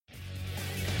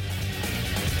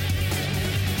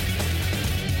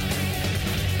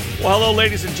Well, hello,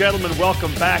 ladies and gentlemen.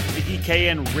 Welcome back to the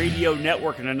EKN Radio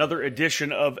Network and another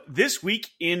edition of This Week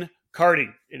in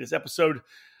Karting. It is episode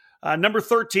number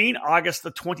 13, August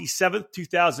the 27th,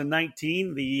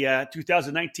 2019. The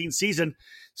 2019 season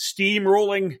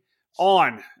steamrolling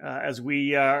on as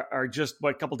we are just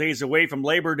a couple days away from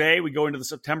Labor Day. We go into the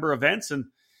September events and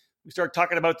we start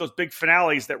talking about those big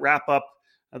finales that wrap up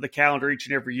the calendar each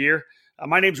and every year.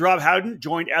 My name's Rob Howden,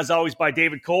 joined as always by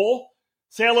David Cole.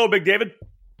 Say hello, Big David.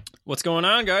 What's going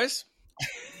on, guys?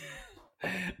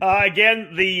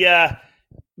 Again, the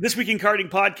This Week in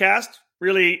Karting podcast,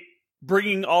 really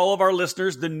bringing all of our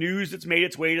listeners the news that's made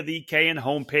its way to the EKN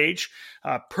homepage.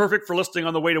 Perfect for listening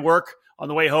on the way to work, on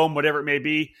the way home, whatever it may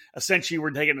be. Essentially,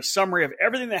 we're taking a summary of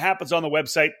everything that happens on the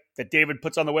website that David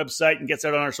puts on the website and gets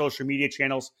out on our social media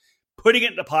channels, putting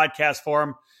it into podcast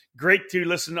form. Great to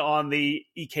listen on the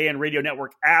EKN Radio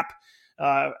Network app.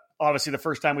 Obviously, the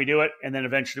first time we do it, and then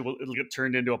eventually it'll get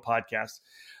turned into a podcast.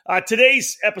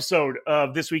 Today's episode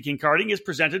of This Week in Karting is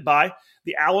presented by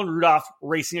the Alan Rudolph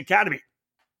Racing Academy.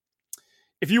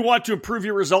 If you want to improve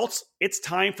your results, it's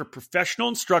time for professional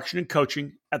instruction and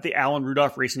coaching at the Alan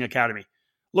Rudolph Racing Academy.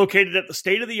 Located at the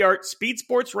state-of-the-art Speed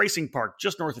Sports Racing Park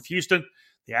just north of Houston,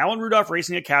 the Alan Rudolph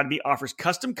Racing Academy offers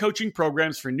custom coaching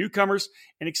programs for newcomers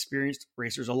and experienced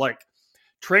racers alike.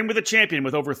 Train with a champion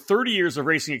with over 30 years of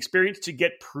racing experience to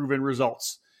get proven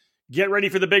results. Get ready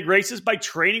for the big races by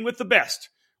training with the best.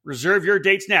 Reserve your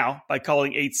dates now by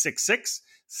calling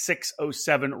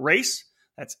 866-607-RACE.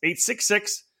 That's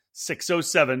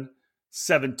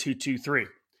 866-607-7223.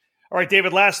 All right,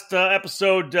 David, last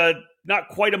episode, not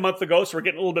quite a month ago, so we're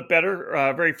getting a little bit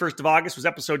better. Very 1st of August was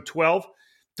episode 12.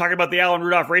 Talking about the Alan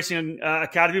Rudolph Racing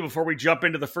Academy before we jump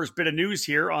into the first bit of news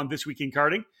here on This Week in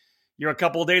Karting. You're a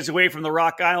couple of days away from the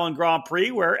Rock Island Grand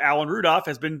Prix, where Alan Rudolph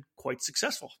has been quite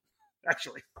successful,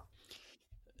 actually.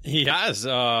 He has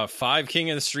 5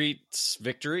 King of the Streets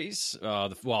victories.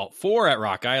 4 at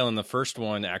Rock Island. The first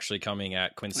one actually coming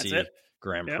at Quincy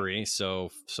Grand Prix. Yep.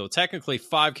 So technically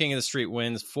 5 King of the Street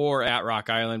wins, 4 at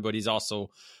Rock Island, but he's also,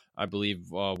 I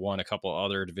believe, won a couple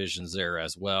other divisions there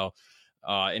as well.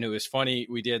 And it was funny.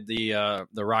 We did the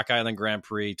Rock Island Grand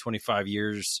Prix, 25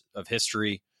 years of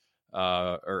history.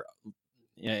 Or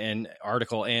an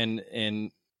article, and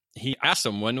he asked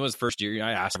him when was first year.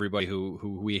 I asked everybody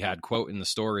who we had quote in the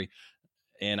story,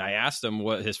 and I asked him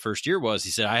what his first year was. He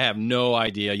said, "I have no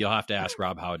idea. You'll have to ask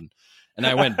Rob Howden." And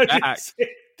I went back.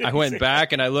 I went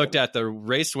back and I looked at the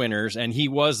race winners, and he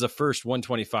was the first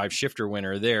 125 shifter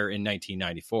winner there in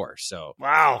 1994. So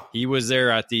wow, he was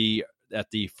there at the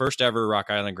first ever Rock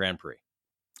Island Grand Prix.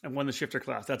 And won the shifter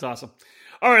class. That's awesome.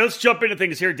 All right, let's jump into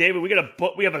things here, David. We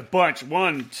have a bunch.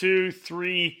 1, 2,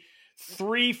 3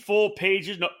 full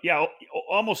pages. No, yeah,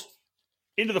 almost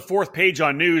into the 4th page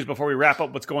on news before we wrap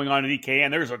up what's going on at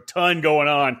EKN. There's a ton going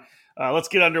on. Let's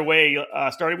get underway,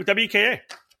 starting with WKA.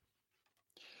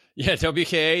 Yeah,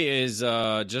 WKA is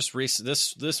just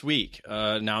this week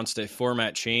announced a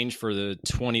format change for the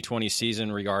 2020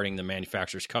 season regarding the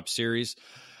Manufacturers Cup Series.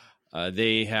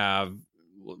 They have.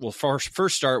 We'll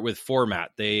first start with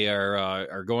format. They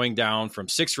are going down from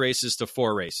 6 races to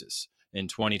 4 races in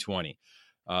 2020.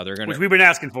 They're going which we've been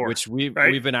asking for. Which we've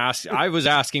been asking. I was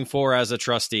asking for as a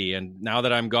trustee, and now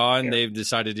that I'm gone, they've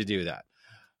decided to do that.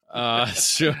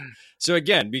 So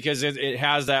again, because it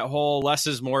has that whole less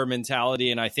is more mentality,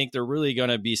 and I think they're really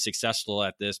going to be successful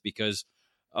at this because,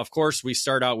 of course, we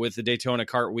start out with the Daytona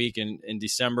Kart Week in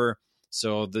December.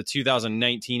 So the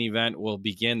 2019 event will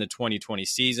begin the 2020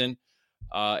 season.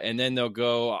 And then they'll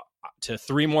go to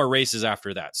 3 more races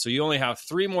after that. So you only have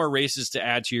 3 more races to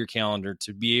add to your calendar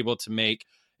to be able to make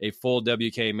a full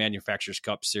WK Manufacturers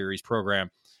Cup Series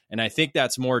program. And I think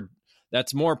that's more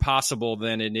possible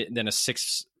than a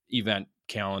 6-event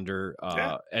calendar,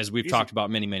 as we've talked about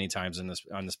many, many times on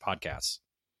this podcast.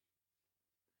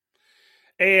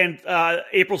 And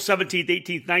April 17th,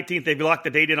 18th, 19th, they've locked the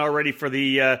date in already for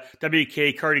the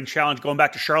WK Karting Challenge going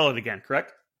back to Charlotte again,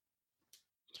 correct?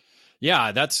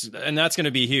 Yeah, that's going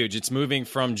to be huge. It's moving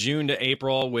from June to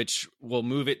April, which will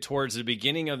move it towards the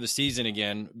beginning of the season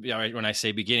again. When I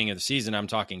say beginning of the season, I'm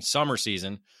talking summer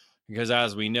season, because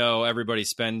as we know, everybody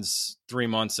spends 3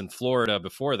 months in Florida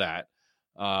before that,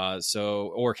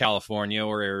 or California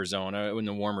or Arizona in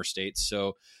the warmer states.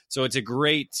 So it's a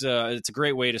great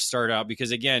way to start out because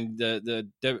again,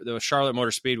 the Charlotte Motor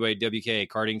Speedway WK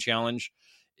Karting Challenge,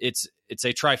 it's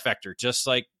a trifecta, just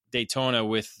like Daytona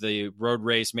with the Road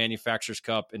Race Manufacturers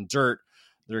Cup and Dirt.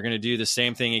 They're going to do the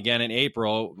same thing again in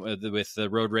April with the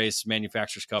Road Race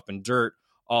Manufacturers Cup and Dirt,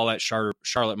 all at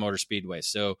Charlotte Motor Speedway.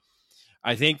 So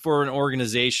I think for an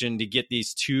organization to get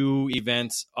these 2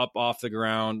 events up off the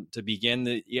ground to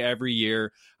begin every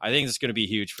year, I think it's going to be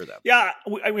huge for them. Yeah,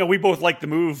 we both like the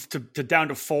move to down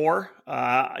to 4.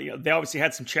 They obviously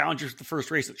had some challenges the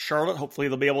first race at Charlotte. Hopefully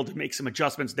they'll be able to make some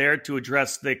adjustments there to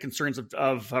address the concerns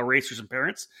of racers and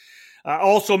parents.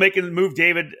 Also making the move,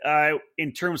 David,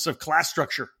 in terms of class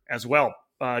structure as well.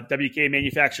 WK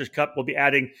Manufacturers Cup will be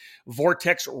adding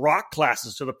Vortex Rock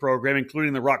classes to the program,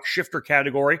 including the Rock Shifter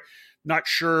category. Not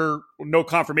sure, no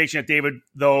confirmation yet, David,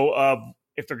 though, of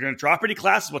if they're going to drop any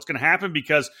classes, what's going to happen,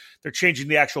 because they're changing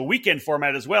the actual weekend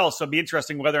format as well. So it'll be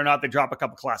interesting whether or not they drop a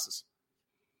couple classes.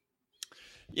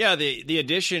 Yeah, the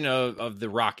addition of the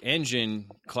Rock Engine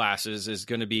classes is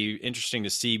going to be interesting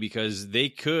to see, because they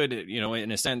could,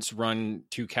 in a sense, run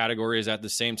 2 categories at the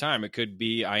same time. It could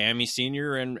be IAME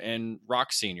Senior and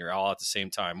Rock Senior all at the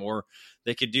same time, or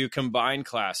they could do combined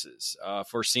classes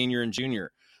for Senior and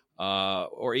Junior,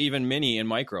 or even Mini and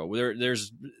Micro.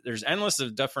 There's endless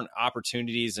of different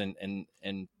opportunities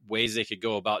and ways they could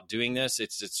go about doing this.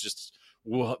 It's just,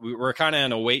 we're kind of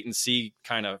in a wait and see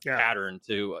kind of pattern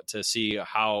to see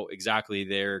how exactly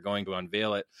they're going to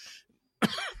unveil it.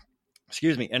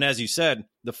 Excuse me. And as you said,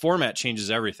 the format changes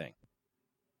everything.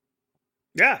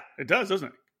 Yeah, it does, doesn't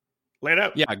it? Lay it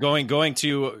out. Yeah, going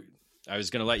to, I was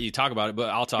going to let you talk about it,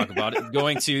 but I'll talk about it.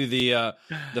 Going to the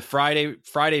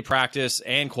Friday practice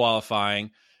and qualifying,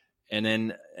 and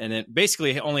then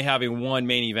basically only having 1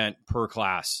 main event per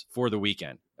class for the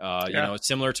weekend. It's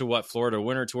similar to what Florida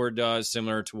Winter Tour does,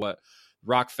 similar to what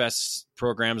Rockfest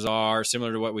programs are,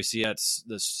 similar to what we see at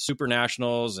the Super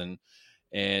Nationals,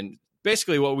 and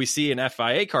basically what we see in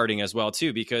FIA karting as well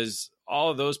too, because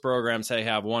all of those programs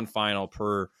have 1 final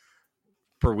per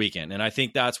weekend, and I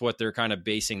think that's what they're kind of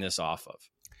basing this off of.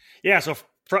 Yeah, so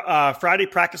Friday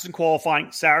practice and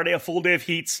qualifying, Saturday a full day of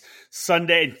heats,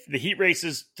 Sunday the heat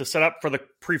races to set up for the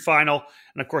pre-final,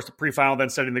 and of course the pre-final then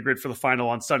setting the grid for the final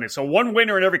on Sunday. So 1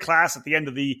 winner in every class at the end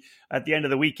of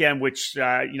the weekend, which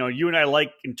you and I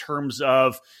like in terms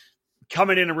of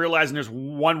coming in and realizing there's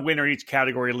 1 winner in each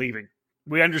category leaving.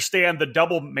 We understand the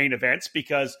double main events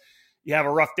because you have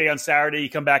a rough day on Saturday, you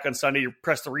come back on Sunday, you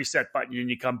press the reset button, and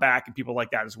you come back, and people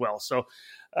like that as well. So,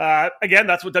 again,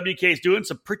 that's what WK is doing.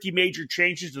 Some pretty major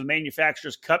changes to the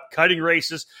Manufacturers Cup, cutting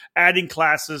races, adding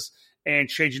classes, and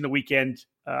changing the weekend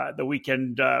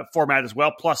format as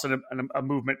well, plus a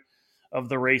movement of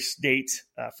the race date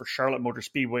for Charlotte Motor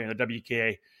Speedway and the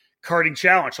WKA Karting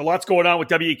Challenge. So lots going on with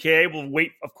WKA. We'll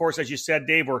wait, of course, as you said,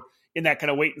 Dave, we're in that kind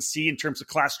of wait and see in terms of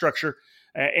class structure.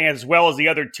 As well as the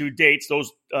other 2 dates,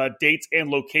 those dates and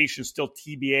locations still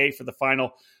TBA for the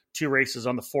final 2 races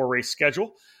on the 4-race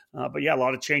schedule. But yeah, a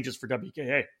lot of changes for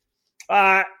WKA.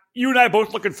 You and I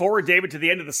both looking forward, David, to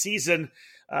the end of the season.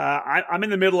 I'm in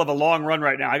the middle of a long run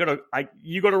right now.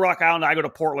 You go to Rock Island, I go to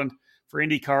Portland for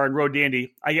IndyCar and Road to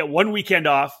Indy. I get 1 weekend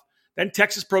off, then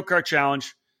Texas Pro Kart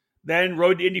Challenge, then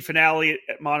Road to Indy finale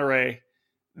at Monterey,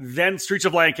 then Streets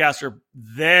of Lancaster,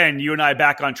 then you and I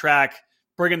back on track,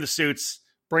 bring in the suits,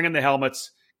 bring in the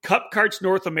helmets. Cup Karts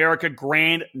North America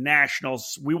Grand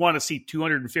Nationals. We want to see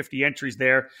 250 entries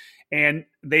there. And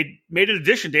they made an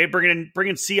addition, Dave,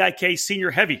 bringing CIK Senior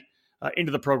Heavy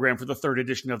into the program for the 3rd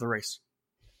edition of the race.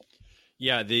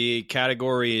 Yeah, the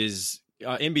category is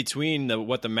in between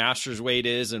what the Masters weight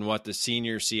is and what the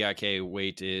Senior CIK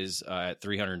weight is at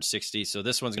 360. So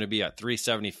this one's going to be at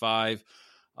 375.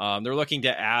 They're looking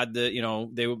to add they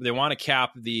want to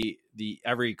cap the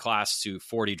every class to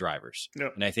 40 drivers.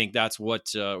 Yep. And I think that's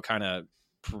what kind of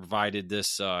provided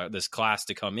this class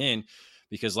to come in,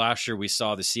 because last year we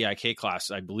saw the CIK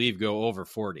class, I believe, go over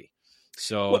 40.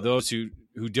 So those who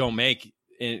don't make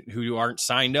it, who aren't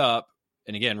signed up,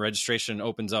 and again, registration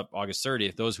opens up August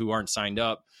 30th. Those who aren't signed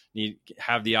up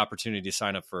have the opportunity to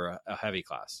sign up for a heavy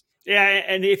class. Yeah,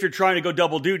 and if you're trying to go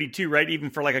double duty too, right? Even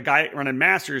for like a guy running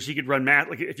Masters, he could run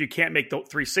like if you can't make the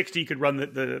 360, you could run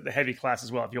the heavy class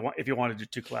as well if you wanted to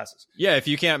do 2 classes. Yeah, if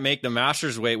you can't make the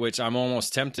Masters weight, which I'm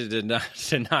almost tempted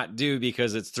to not do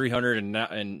because it's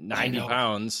 390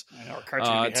 pounds,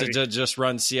 to just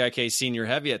run CIK Senior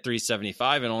Heavy at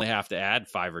 375 and only have to add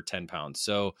 5 or 10 pounds.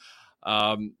 So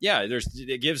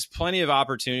it gives plenty of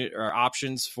opportunity or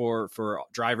options for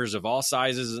drivers of all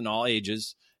sizes and all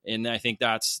ages. And I think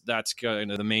that's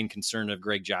kind of the main concern of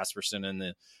Greg Jasperson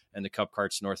and the Cup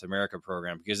Karts North America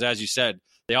program, because as you said,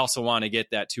 they also want to get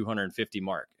that 250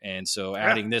 mark. And so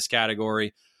adding this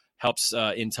category helps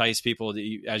entice people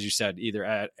to, as you said,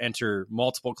 either enter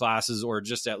multiple classes or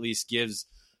just at least gives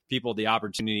people the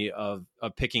opportunity of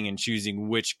picking and choosing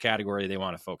which category they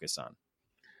want to focus on.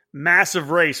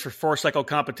 massive race for 4-cycle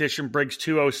competition, Briggs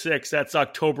 206. That's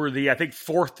October I think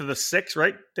 4th to the 6th,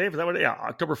 right, Dave? Is that what? Yeah,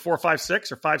 October 4, 5,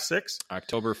 6 or 5, 6?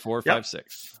 October 4, 5,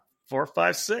 6. 4,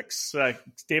 5, 6.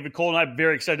 David Cole and I are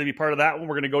very excited to be part of that one.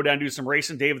 We're going to go down and do some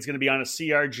racing. David's going to be on a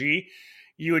CRG.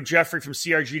 You and Jeffrey from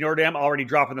CRG Nordam already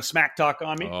dropping the smack talk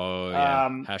on me. Oh, yeah.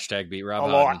 Hashtag beat Rob a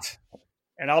lot.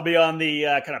 And I'll be on the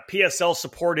kind of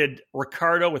PSL-supported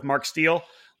Ricardo with Mark Steele.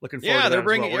 Looking forward to that.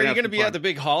 Are you going to be at the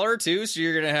big hauler too? So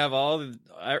you're going to have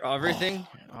everything?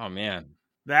 Oh man.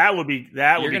 That would be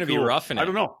You're going to be roughing it. I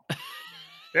don't know.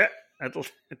 Yeah, that's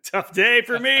a tough day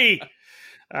for me.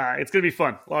 It's going to be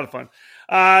fun. A lot of fun.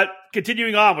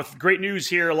 Continuing on with great news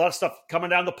here. A lot of stuff coming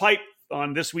down the pipe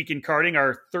on This Week in Karting,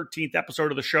 our 13th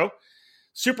episode of the show.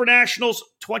 Super Nationals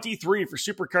 23 for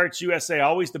Superkarts USA.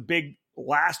 Always the big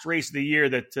last race of the year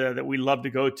that we love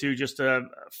to go to. Just a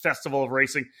festival of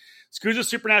racing. SKUSA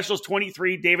Super Nationals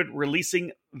 23, David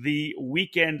releasing the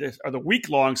weekend or the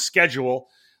week-long schedule,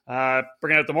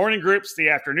 bringing out the morning groups, the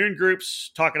afternoon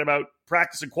groups, talking about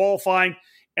practice and qualifying,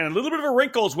 and a little bit of a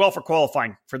wrinkle as well for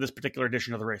qualifying for this particular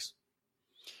edition of the race.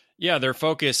 Yeah, their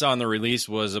focus on the release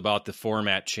was about the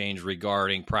format change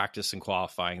regarding practice and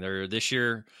qualifying. This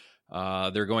year,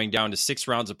 they're going down to 6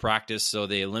 rounds of practice, so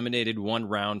they eliminated 1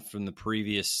 round from the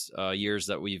previous years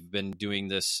that we've been doing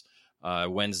this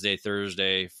Wednesday,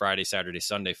 Thursday, Friday, Saturday,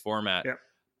 Sunday format. Yep.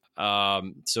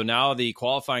 So now the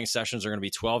qualifying sessions are going to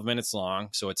be 12 minutes long.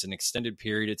 So it's an extended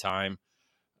period of time.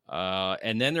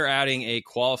 And then they're adding a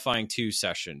qualifying 2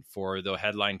 session for the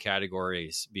headline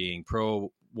categories being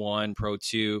Pro 1, Pro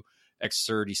 2,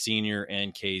 X30 Senior,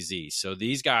 and KZ. So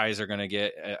these guys are going to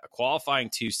get a qualifying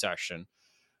 2 session.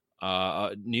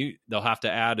 They'll have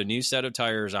to add a new set of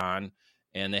tires on,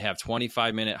 and they have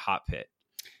 25-minute hot pit.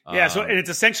 Yeah, and it's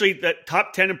essentially the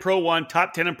top 10 in Pro 1,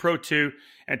 top 10 in Pro 2,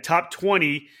 and top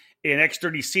 20 in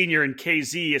X30 Senior and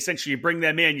KZ. Essentially, you bring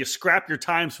them in, you scrap your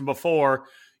times from before,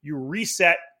 you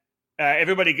reset.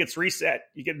 Everybody gets reset.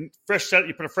 You get fresh set.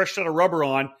 You put a fresh set of rubber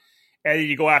on, and then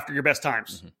you go after your best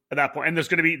times at that point. And there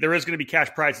is going to be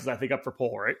cash prizes, I think, up for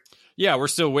pole, right? Yeah, we're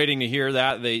still waiting to hear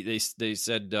that. They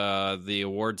said the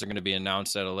awards are going to be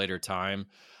announced at a later time.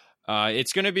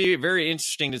 It's going to be very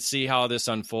interesting to see how this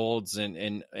unfolds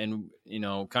and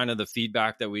kind of the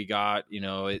feedback that we got.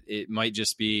 It might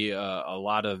just be a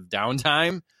lot of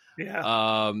downtime.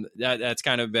 Yeah. That's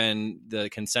kind of been the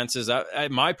consensus.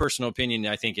 My personal opinion,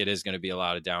 I think it is going to be a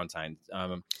lot of downtime.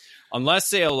 Unless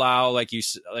they allow,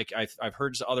 I've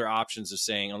heard other options of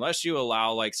saying, unless you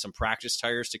allow some practice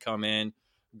tires to come in,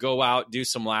 go out, do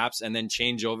some laps, and then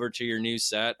change over to your new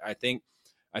set. I think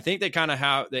they kind of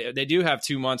have they do have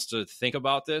 2 months to think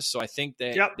about this, so I think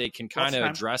that they can kind of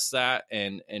address that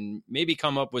and maybe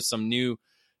come up with some new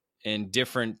and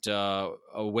different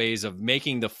ways of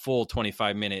making the full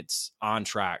 25 minutes on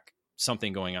track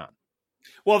something going on.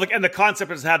 Well, and the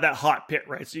concept is to have that hot pit,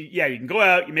 right? So you can go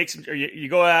out, you make some, you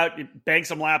go out, you bang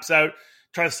some laps out,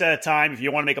 try to set a time. If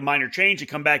you want to make a minor change, you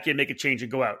come back in, make a change,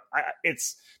 and go out.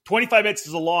 It's 25 minutes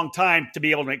is a long time to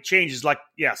be able to make changes.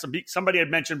 Somebody had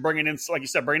mentioned bringing in, like you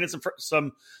said, bringing in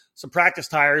some practice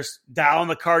tires, dialing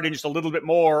the cart in just a little bit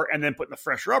more, and then putting the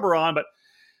fresh rubber on. But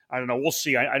I don't know. We'll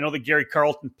see. I know that Gary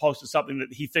Carlton posted something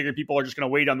that he figured people are just going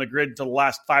to wait on the grid until the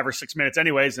last 5 or 6 minutes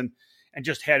anyways and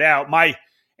just head out.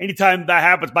 Anytime that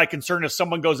happens, my concern is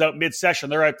someone goes out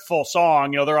mid-session, they're at full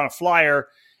song, they're on a flyer,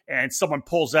 and someone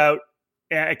pulls out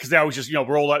because they always just,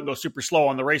 roll out and go super slow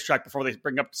on the racetrack before they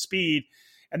bring up the speed.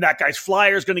 And that guy's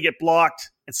flyer is going to get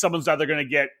blocked, and someone's either going to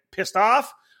get pissed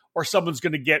off or someone's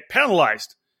going to get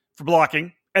penalized for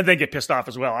blocking and then get pissed off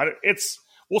as well.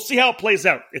 We'll see how it plays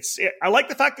out. I like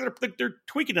the fact that they're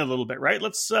tweaking it a little bit, right?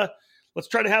 Let's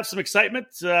try to have some excitement.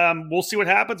 We'll see what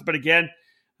happens. But again,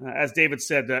 as David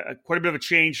said, quite a bit of a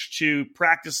change to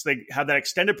practice. They have that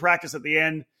extended practice at the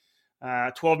end,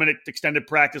 12-minute extended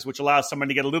practice, which allows someone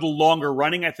to get a little longer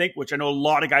running, I think, which I know a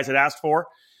lot of guys had asked for,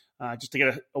 just to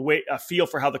get a feel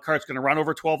for how the cart's going to run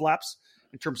over 12 laps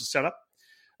in terms of setup.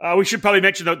 We should probably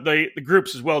mention the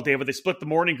groups as well, David. They split the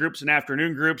morning groups and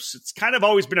afternoon groups. It's kind of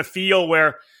always been a feel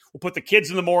where we'll put the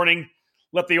kids in the morning,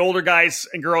 let the older guys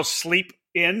and girls sleep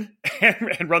in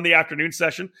and run the afternoon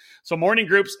session. So morning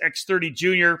groups, X30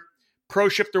 Junior, Pro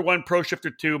Shifter 1, Pro Shifter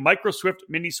 2, Micro Swift,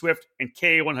 Mini Swift, and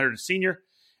KA100 Senior.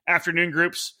 Afternoon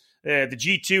groups, the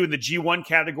G2 and the G1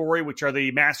 category, which are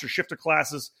the Master Shifter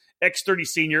classes, X30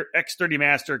 Senior, X30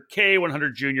 Master,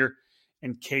 KA100 Junior,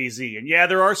 and KZ. And yeah,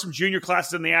 there are some junior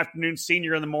classes in the afternoon,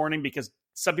 senior in the morning, because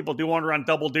some people do want to run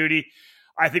double duty.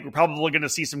 I think we're probably going to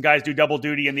see some guys do double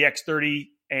duty in the X30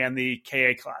 and the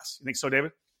KA class. You think so,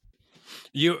 David?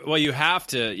 You have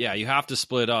to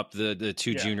split up the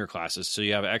two junior classes. So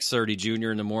you have X30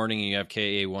 junior in the morning and you have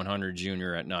KA 100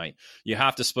 junior at night. You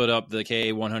have to split up the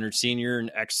KA 100 senior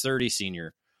and X30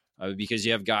 senior because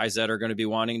you have guys that are going to be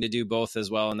wanting to do both as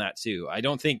well in that too. I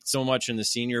don't think so much in the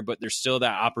senior, but there's still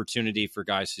that opportunity for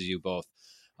guys to do both.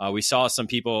 We saw a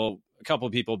couple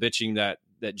of people bitching that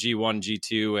G1,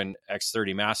 G2 and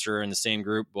X30 master are in the same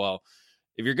group. Well,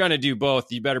 if you're going to do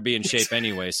both, you better be in shape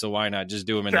anyway. So why not just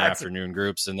do them in the afternoon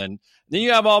groups? And then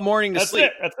you have all morning to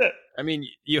sleep. That's it. I mean,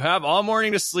 you have all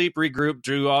morning to sleep, regroup,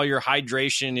 do all your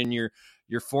hydration and your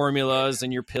formulas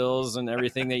and your pills and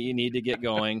everything that you need to get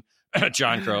going.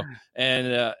 John Crow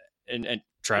and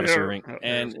Travis Irving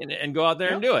and go out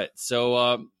there and do it.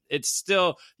 So it's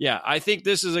still, I think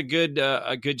this is a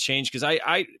good change because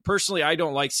I personally, I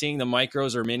don't like seeing the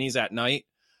micros or minis at night.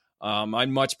 I'd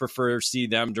much prefer to see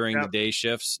them during the day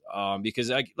shifts because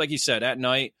like you said, at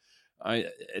night,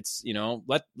 it's,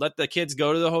 let the kids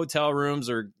go to the hotel rooms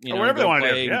or whatever they want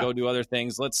to do, and go do other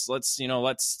things. Let's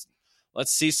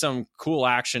see some cool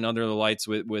action under the lights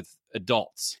with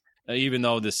adults. Even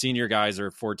though the senior guys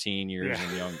are 14 years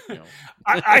and young.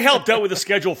 I helped out with the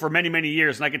schedule for many, many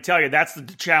years, and I can tell you that's the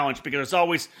challenge because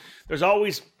there's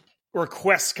always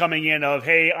requests coming in of,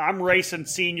 hey, I'm racing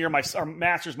senior, or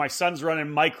masters, my son's running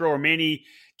micro or mini.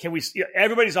 Can we?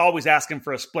 Everybody's always asking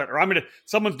for a split, or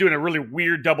someone's doing a really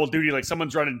weird double duty, like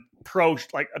someone's running pro,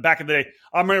 like back in the day.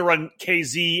 I'm going to run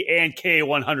KZ and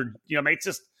K100.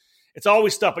 It's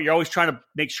always stuff, but you're always trying to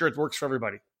make sure it works for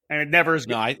everybody. And it never is.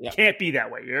 Can't be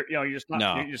that way. You just not.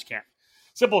 No. You just can't.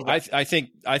 Simple as that. I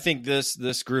think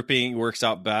this grouping works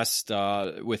out best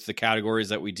with the categories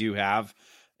that we do have,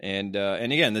 and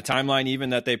again the timeline even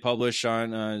that they publish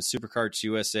on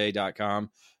superkartsusa.com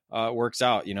works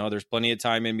out. There's plenty of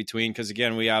time in between because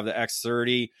again we have the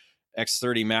X30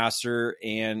 Master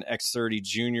and X30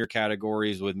 Junior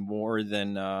categories with more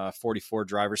than 44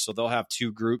 drivers, so they'll have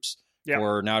two groups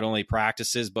for not only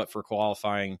practices but for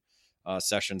qualifying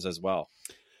sessions as well.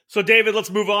 So, David,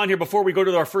 let's move on here before we go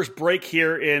to our first break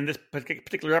here in this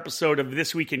particular episode of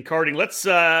This Week in Karting.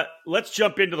 Let's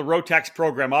jump into the Rotax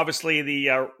program. Obviously,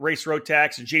 the Race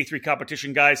Rotax and J3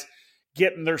 competition guys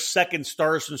getting their second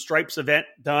Stars and Stripes event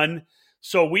done.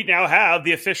 So we now have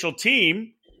the official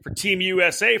team for Team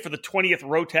USA for the 20th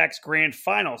Rotax Grand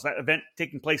Finals. That event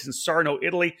taking place in Sarno,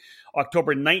 Italy,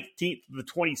 October 19th to the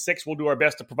 26th. We'll do our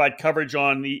best to provide coverage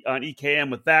on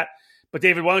EKM with that. But,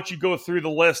 David, why don't you go through the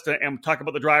list and talk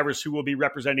about the drivers who will be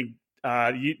representing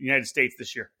the United States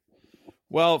this year?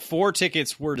 Well, 4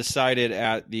 tickets were decided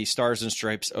at the Stars and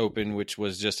Stripes Open, which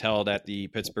was just held at the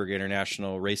Pittsburgh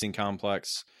International Racing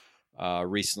Complex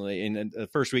recently, in the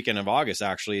first weekend of August,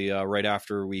 actually, right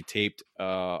after we taped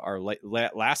our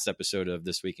last episode of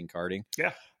This Week in Karting.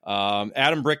 Yeah.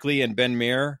 Adam Brickley and Ben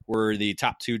Mayer were the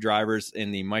top 2 drivers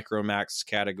in the Micromax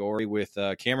category, with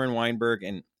Cameron Weinberg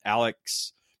and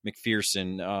Alex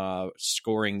McPherson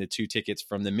scoring the 2 tickets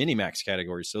from the Minimax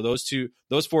category. So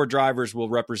those 4 drivers will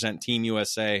represent Team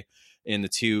USA in the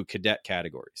 2 cadet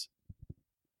categories.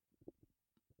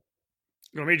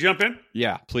 You want me to jump in?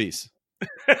 Yeah, please.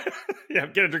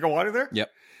 Get a drink of water there? Yep.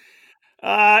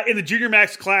 In the Junior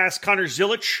Max class, Connor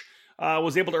Zilich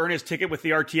was able to earn his ticket with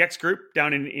the RTX group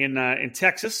down in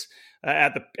Texas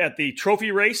at the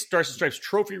trophy race, Stars and Stripes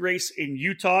trophy race in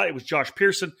Utah. It was Josh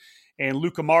Pearson and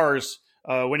Luca Mars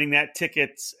winning that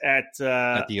ticket at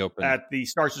the Open, at the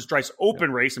Stars and Stripes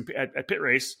Open race and at pit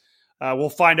race. We'll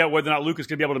find out whether or not Luca's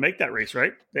going to be able to make that race,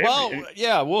 right?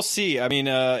 We'll see. I mean,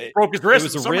 broke his wrist.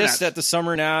 It was a wrist at the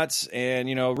Summer Nats, and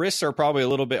wrists are probably a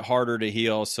little bit harder to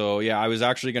heal. So I was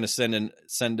actually going to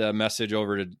send a message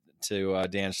over to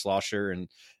Dan Schlosser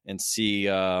and see.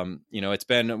 It's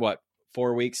been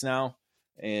 4 weeks now,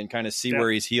 and kind of see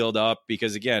where he's healed up,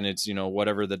 because again, it's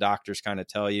whatever the doctors kind of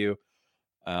tell you.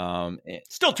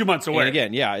 Still 2 months away. And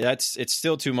again, it's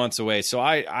still 2 months away. So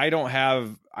I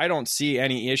don't see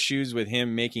any issues with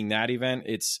him making that event.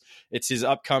 It's his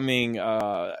upcoming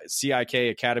CIK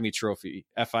Academy Trophy,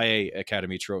 FIA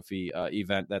Academy Trophy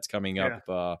event that's coming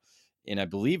up in, I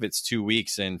believe it's 2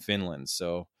 weeks in Finland.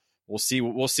 So we'll see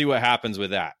what happens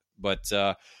with that. But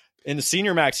in the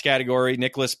Senior Max category,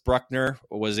 Nicholas Bruckner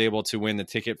was able to win the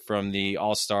ticket from the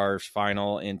All-Stars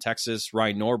final in Texas.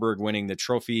 Ryan Norberg winning the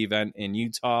trophy event in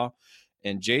Utah,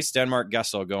 and Jace Denmark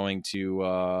Gessel going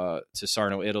to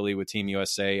Sarno, Italy with Team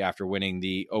USA after winning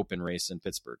the Open race in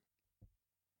Pittsburgh.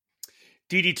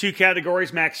 DD2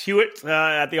 categories, Max Hewitt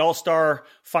at the All-Star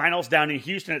Finals down in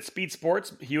Houston at Speed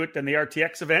Sports. Hewitt and the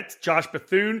RTX event. Josh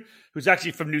Bethune, who's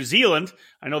actually from New Zealand.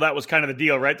 I know that was kind of the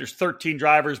deal, right? There's 13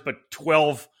 drivers, but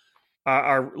 12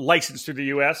 are licensed to the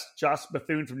U.S. Joss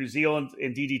Bethune from New Zealand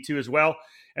in DD2 as well.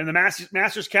 And the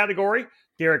Masters category,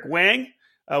 Derek Wang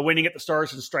winning at the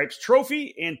Stars and Stripes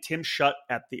Trophy, and Tim Schutt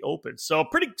at the Open. So a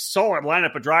pretty solid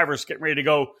lineup of drivers getting ready to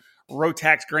go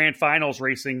Rotax Grand Finals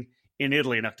racing in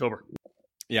Italy in October.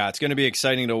 Yeah, it's going to be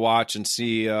exciting to watch and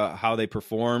see how they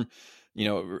perform.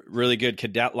 Really good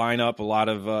cadet lineup, a lot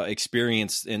of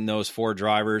experience in those 4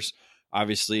 drivers.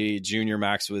 Obviously, Junior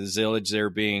Max with Zillage there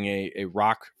being a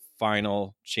rock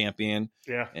final champion.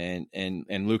 Yeah.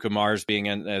 And Luca Mars being,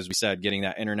 as we said, getting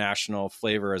that international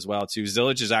flavor as well too.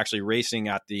 Zillage is actually racing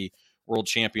at the World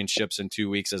Championships in 2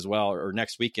 weeks as well, or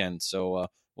next weekend. So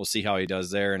we'll see how he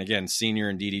does there. And again, senior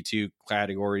and DD2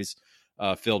 categories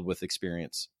filled with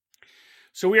experience.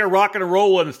 So we are rocking and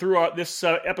rolling throughout this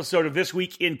episode of This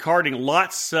Week in Karting.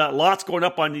 Lots going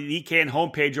up on the EKN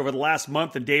homepage over the last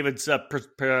month, and David's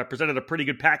presented a pretty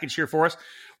good package here for us.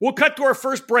 We'll cut to our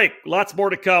first break. Lots more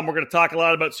to come. We're going to talk a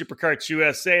lot about Superkarts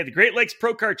USA, the Great Lakes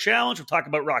Pro Kart Challenge. We'll talk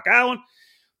about Rock Island,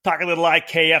 talk a little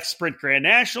IKF Sprint Grand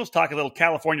Nationals, talk a little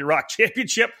California Rock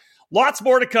Championship. Lots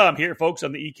more to come here, folks,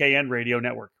 on the EKN Radio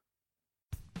Network.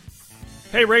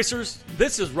 Hey racers,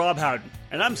 this is Rob Howden,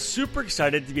 and I'm super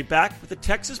excited to be back with the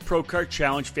Texas Pro Kart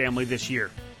Challenge family this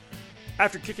year.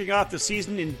 After kicking off the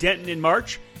season in Denton in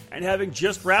March, and having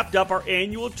just wrapped up our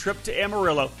annual trip to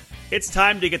Amarillo, it's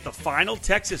time to get the final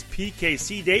Texas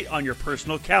PKC date on your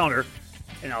personal calendar,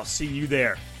 and I'll see you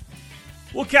there.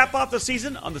 We'll cap off the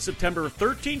season on the September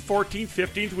 13th, 14th,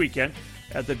 15th weekend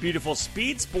at the beautiful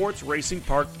Speed Sports Racing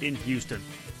Park in Houston.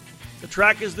 The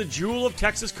track is the jewel of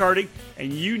Texas karting,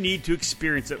 and you need to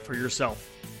experience it for yourself.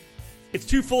 It's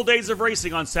 2 full days of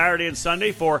racing on Saturday and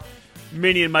Sunday for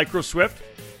Mini and Micro Swift,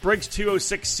 Briggs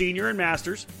 206 Senior and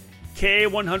Masters,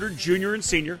 KA100 Junior and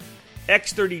Senior,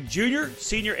 X30 Junior,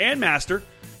 Senior and Master,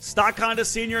 Stock Honda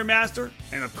Senior and Master,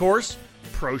 and of course,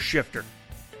 Pro Shifter.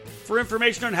 For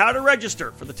information on how to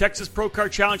register for the Texas Pro Kart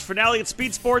Challenge finale at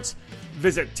Speed Sports,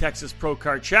 visit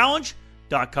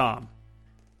TexasProKartChallenge.com.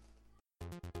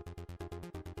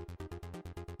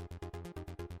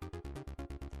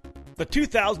 The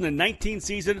 2019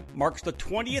 season marks the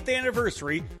 20th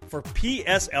anniversary for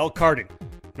PSL Karting,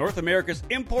 North America's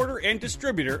importer and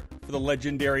distributor for the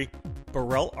legendary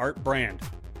Burrell Art brand.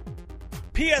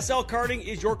 PSL Karting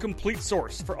is your complete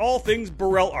source for all things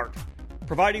Burrell Art,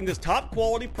 providing this top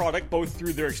quality product both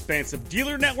through their expansive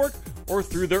dealer network or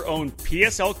through their own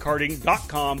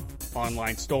PSLKarting.com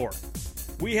online store.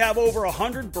 We have over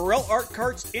 100 Burrell Art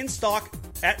carts in stock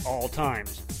at all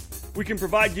times. We can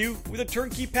provide you with a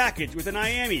turnkey package with an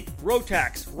IAME,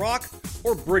 Rotax, Rock,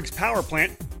 or Briggs power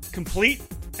plant, complete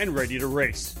and ready to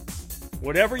race.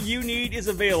 Whatever you need is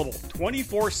available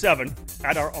 24/7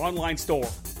 at our online store,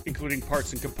 including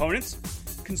parts and components,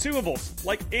 consumables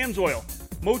like AMSOIL,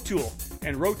 Motul,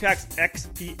 and Rotax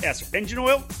XPS engine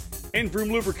oil, and Vroom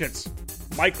lubricants,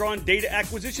 Micron data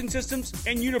acquisition systems,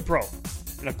 and Unipro,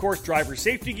 and of course driver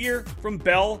safety gear from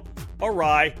Bell,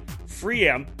 Arai,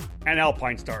 Freem, and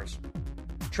Alpine Stars.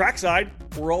 Trackside,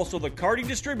 we're also the karting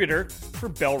distributor for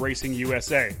Bell Racing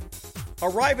USA.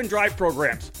 Arrive and drive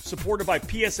programs, supported by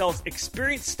PSL's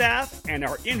experienced staff and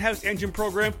our in-house engine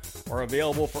program, are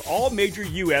available for all major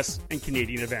US and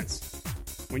Canadian events.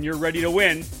 When you're ready to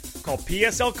win, call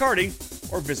PSL Karting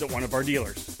or visit one of our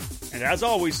dealers. And as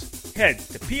always, head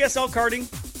to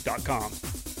pslkarting.com.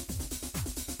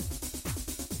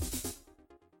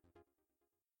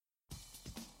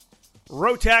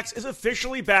 Rotax is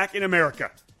officially back in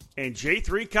America, and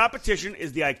J3 Competition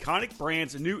is the iconic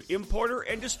brand's new importer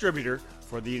and distributor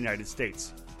for the United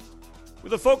States.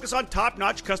 With a focus on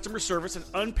top-notch customer service and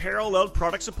unparalleled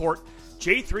product support,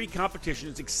 J3 Competition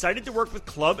is excited to work with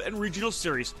club and regional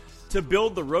series to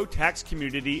build the Rotax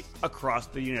community across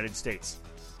the United States.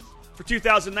 For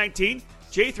 2019,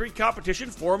 J3 Competition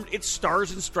formed its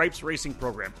Stars and Stripes racing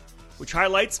program, which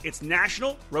highlights its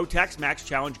national Rotax Max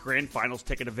Challenge Grand Finals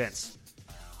ticket events.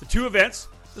 The 2 events,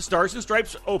 the Stars and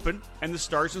Stripes Open and the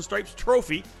Stars and Stripes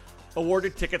Trophy,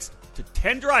 awarded tickets to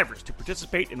 10 drivers to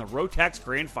participate in the Rotax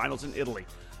Grand Finals in Italy,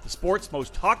 the sport's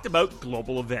most talked about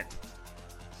global event.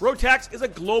 Rotax is a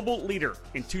global leader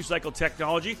in 2-cycle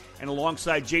technology, and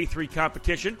alongside J3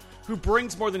 Competition, who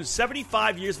brings more than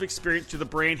 75 years of experience to the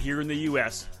brand here in the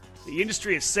US, the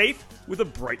industry is safe with a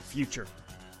bright future.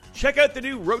 Check out the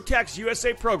new Rotax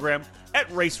USA program at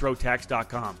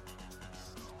racerotax.com.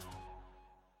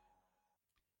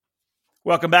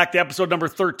 Welcome back to episode number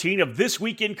 13 of This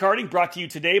Week in Karting, brought to you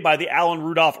today by the Alan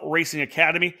Rudolph Racing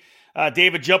Academy.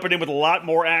 David jumping in with a lot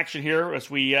more action here as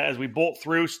we bolt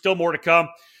through. Still more to come.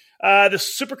 The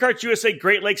Superkarts USA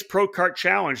Great Lakes Pro Kart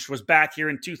Challenge was back here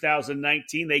in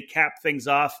 2019. They capped things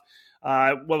off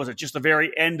What was it? Just the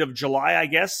very end of July, I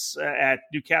guess, at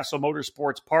Newcastle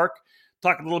Motorsports Park.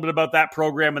 Talk a little bit about that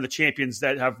program and the champions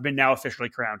that have been now officially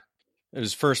crowned. It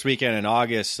was first weekend in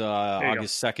August,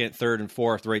 August 2nd, 3rd, and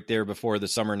 4th, right there before the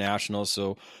Summer Nationals.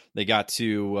 So they got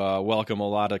to welcome a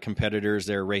lot of competitors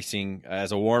there racing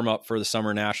as a warm-up for the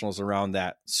Summer Nationals around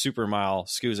that Super Mile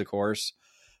SCUSA course.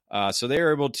 So they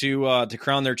were able to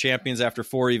crown their champions after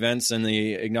 4 events in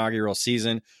the inaugural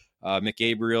season. Mick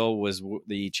Gabriel was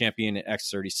the champion in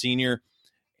X30 Senior.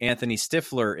 Anthony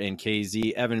Stifler in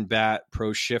KZ, Evan Batt,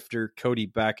 Pro Shifter, Cody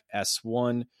Beck,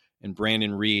 S1, and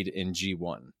Brandon Reed in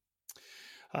G1.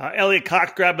 Elliot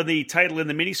Cox grabbing the title in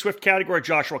the Mini Swift category.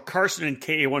 Joshua Carson in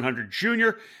KA100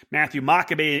 Junior. Matthew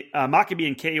Maccabee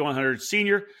in KA100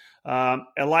 Senior.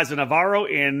 Eliza Navarro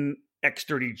in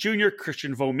X30 Junior.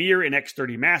 Christian Vomier in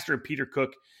X30 Master. And Peter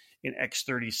Cook in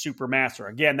X30 Super Master.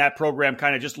 Again, that program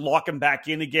kind of just locking back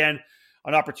in again.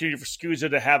 An opportunity for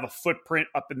SCUSA to have a footprint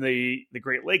up in the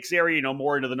Great Lakes area,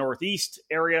 more into the Northeast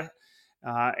area.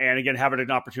 And again, having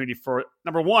an opportunity for,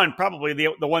 number one, probably the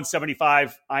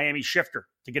 175 IAME shifter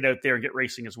to get out there and get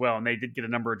racing as well. And they did get a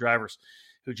number of drivers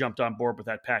who jumped on board with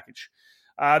that package.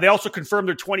 They also confirmed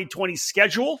their 2020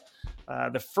 schedule.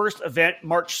 The first event,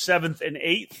 March 7th and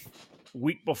 8th,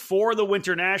 week before the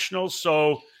Winter Nationals.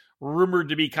 So rumored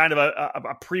to be kind of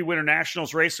a pre-Winter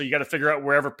Nationals race. So you got to figure out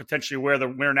where the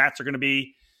Winter Nats are going to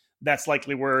be. That's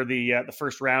likely where the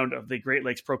first round of the Great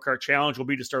Lakes Pro Kart Challenge will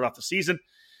be to start off the season.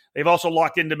 They've also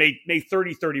locked into May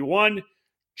 30, 31,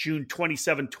 June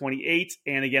 27, 28,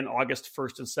 and again, August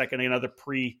 1st and 2nd, another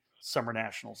pre-Summer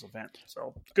Nationals event.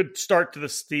 So good start to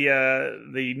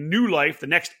the new life, the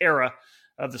next era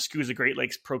of the SCUSA Great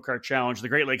Lakes Pro Kart Challenge. The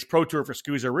Great Lakes Pro Tour for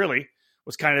SCUSA really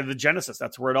was kind of the genesis.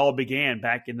 That's where it all began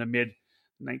back in the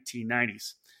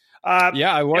mid-1990s.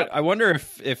 I wonder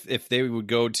if they would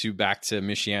go back to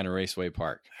Michiana Raceway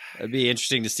Park. It'd be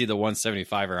interesting to see the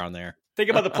 175 around there. Think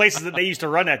about the places that they used to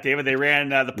run at, David. They ran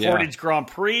the Portage Grand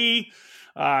Prix.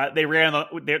 They ran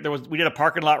we did a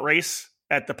parking lot race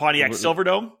at the Pontiac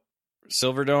Silverdome.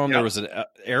 Silverdome. Yep. There was an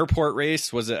airport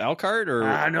race. Was it Elkhart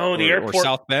or no, the airport or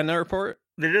South Bend Airport?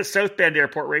 They did a South Bend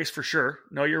Airport race for sure.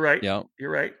 No, you're right. Yeah,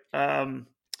 you're right.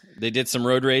 They did some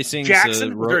road racing.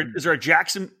 Jackson. Is there a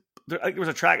Jackson? It was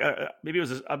a track. Maybe it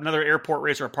was another airport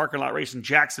race or a parking lot race in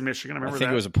Jackson, Michigan. I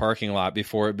think it was a parking lot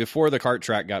before the kart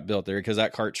track got built there, because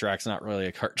that kart track's not really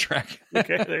a kart track.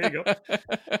 Okay, there you go.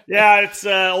 Yeah, it's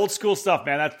old school stuff,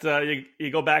 man. That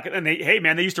you go back and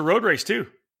they used to road race too.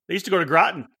 They used to go to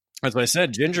Groton. That's what I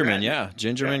said. Gingerman,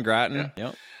 Gingerman, Groton. Yeah.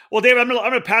 Yep. Well, David, I'm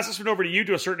going to pass this one over to you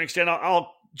to a certain extent.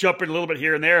 I'll jump in a little bit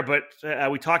here and there, but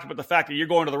we talked about the fact that you're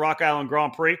going to the Rock Island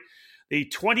Grand Prix,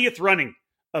 the 20th running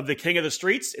of the King of the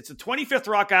Streets. It's the 25th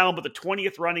Rock Island, but the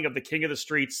 20th running of the King of the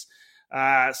Streets.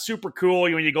 Super cool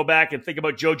when you go back and think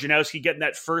about Joe Janowski getting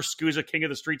that first SCUSA King of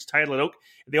the Streets title at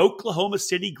the Oklahoma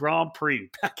City Grand Prix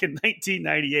back in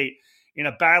 1998 in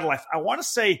a battle. I want to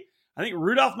say, I think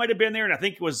Rudolph might have been there, and I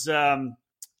think it was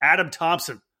Adam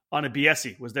Thompson on a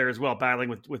BSE was there as well, battling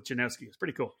with Janowski. It's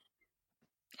pretty cool.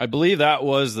 I believe that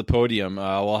was the podium.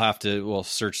 We'll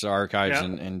search the archives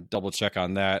and double check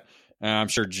on that. And I'm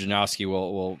sure Janowski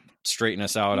will straighten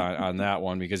us out on that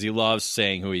one, because he loves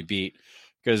saying who he beat.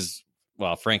 Because,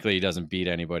 well, frankly, he doesn't beat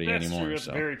anybody anymore. True. That's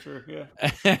very true.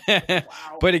 Yeah.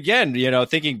 Wow. But again,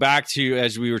 thinking back to,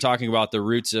 as we were talking about the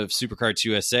roots of Superkarts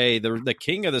USA, the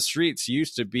King of the Streets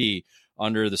used to be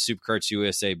under the Superkarts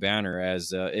USA banner,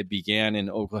 as it began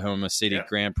in Oklahoma City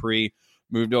Grand Prix,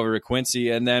 moved over to Quincy,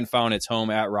 and then found its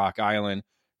home at Rock Island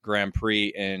Grand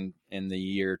Prix in the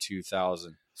year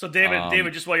 2000. So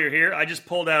David, just while you're here, I just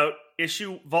pulled out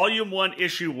Volume 1,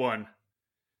 Issue 1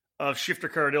 of Shifter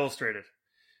Kart Illustrated.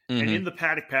 Mm-hmm. And in the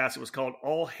paddock pass, it was called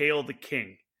All Hail the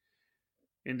King.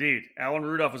 Indeed. Alan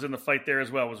Rudolph was in the fight there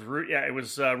as well. It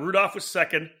was Rudolph was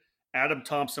second. Adam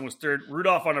Thompson was third.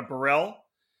 Rudolph on a Burrell.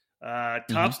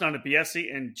 Thompson on a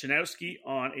BSE, and Janowski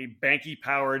on a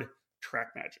Banky-powered Track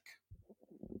Magic.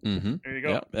 Mm-hmm. There you go.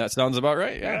 Yep, that sounds about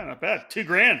right. Yeah, not bad.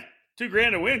 $2,000.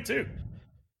 $2,000 to win, too.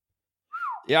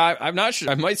 Yeah, I'm not sure.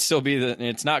 I might still be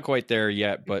it's not quite there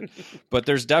yet, but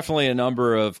there's definitely a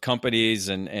number of companies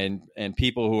and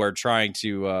people who are trying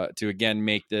to again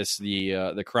make this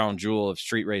the crown jewel of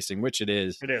street racing, which it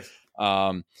is. It is.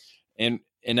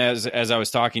 And as I was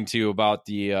talking to you about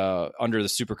the under the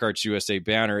Superkarts USA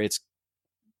banner, it's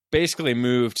basically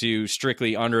moved to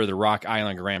strictly under the Rock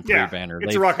Island Grand Prix banner.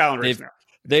 It's a Rock Island race now.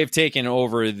 They've taken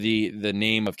over the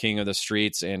name of King of the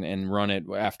Streets and run it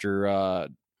after.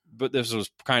 But this was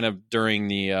kind of during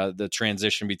the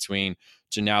transition between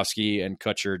Janowski and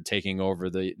Kutcher taking over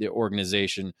the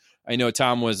organization I know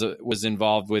Tom was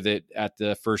involved with it at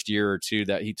the first year or two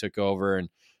that he took over,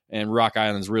 and Rock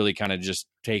Island's really kind of just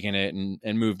taken it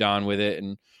and moved on with it.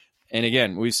 And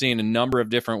again, we've seen a number of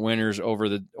different winners over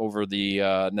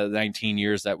the 19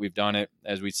 years that we've done it.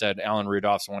 As we said, Alan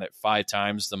Rudolph's won it 5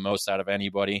 times, the most out of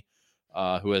anybody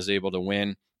who was able to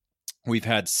win. We've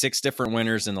had 6 different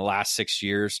winners in the last 6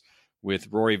 years, with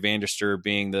Rory Vanderster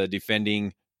being the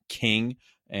defending king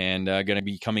and going to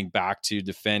be coming back to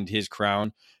defend his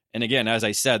crown. And again, as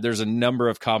I said, there's a number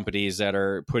of companies that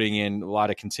are putting in a lot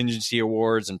of contingency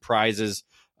awards and prizes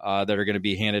that are going to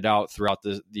be handed out throughout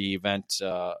the event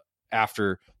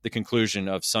after the conclusion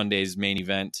of Sunday's main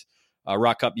event.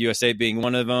 Rock Cup USA being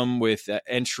one of them, with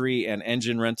entry and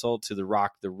engine rental to the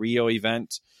Rock the Rio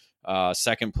event.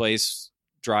 Second place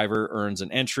driver earns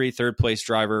an entry. Third place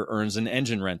driver earns an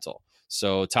engine rental.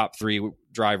 So top 3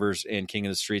 drivers in King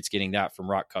of the Streets getting that from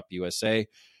Rock Cup USA.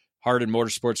 Hardin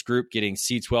Motorsports Group getting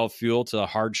C12 fuel to the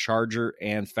hard charger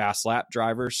and fast lap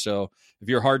drivers. So if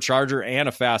you're a hard charger and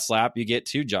a fast lap, you get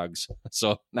 2 jugs.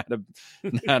 So not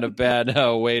a bad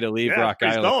way to leave Rock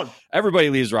Island. Stolen. Everybody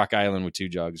leaves Rock Island with 2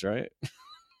 jugs, right?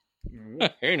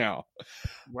 Hey now.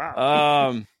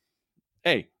 Wow.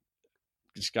 Hey,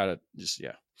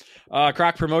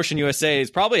 Croc Promotion USA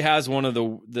probably has one of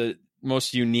the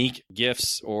most unique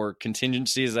gifts or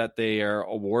contingencies that they are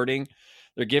awarding.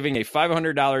 They're giving a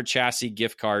 $500 chassis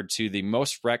gift card to the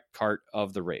most wrecked kart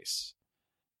of the race.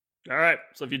 All right.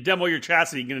 So if you demo your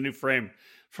chassis, you get a new frame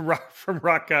from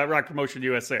Rock Promotion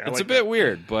USA. It's like a bit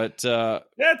weird, but hey,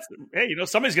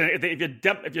 somebody's gonna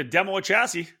if you demo a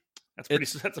chassis, that's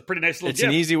a pretty nice little. It's gift.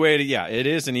 An easy way to it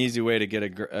is an easy way to get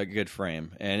a good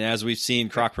frame. And as we've seen,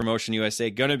 Croc Promotion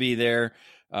USA going to be there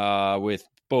with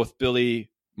both Billy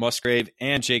Musgrave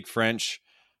and Jake French.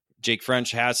 Jake French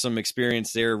has some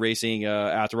experience there racing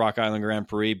at the Rock Island Grand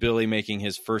Prix. Billy making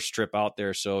his first trip out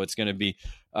there, so it's going to be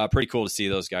pretty cool to see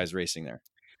those guys racing there.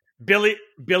 Billy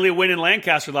winning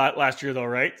Lancaster last year, though,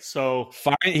 right? So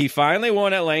he finally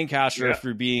won at Lancaster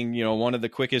for being one of the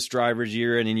quickest drivers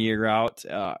year in and year out.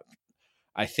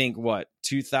 I think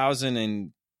 2000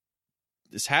 and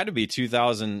this had to be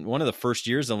 2000. One of the first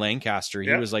years of Lancaster,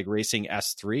 he was like racing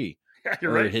S3. Yeah,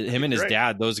 you're right. Him and his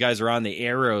dad, those guys were on the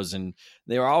arrows, and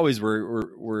they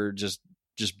were just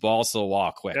balls to the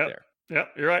wall quick there. Yeah,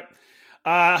 you're right.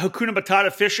 Hakuna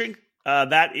Matata Fishing.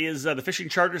 That is the fishing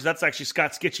charters. That's actually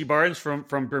Scott Skitchy Barnes from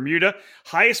Bermuda.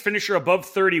 Highest finisher above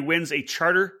 30 wins a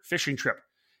charter fishing trip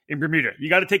in Bermuda. You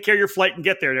got to take care of your flight and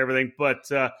get there and everything, but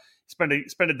spend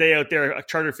a day out there, a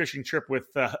charter fishing trip with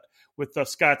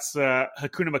Scott's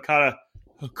Hakuna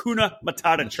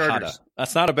Matata charters.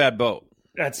 That's not a bad boat.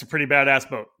 That's a pretty badass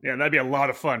boat. Yeah, that'd be a lot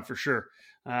of fun for sure.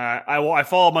 I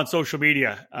follow them on social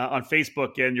media, on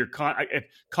Facebook, and you're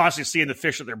constantly seeing the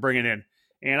fish that they're bringing in.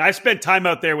 And I spent time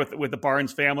out there with the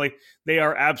Barnes family. They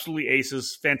are absolutely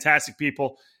aces, fantastic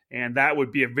people, and that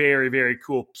would be a very, very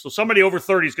cool. So somebody over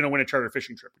 30 is going to win a charter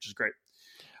fishing trip, which is great.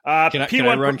 Can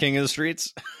I run King of the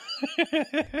Streets?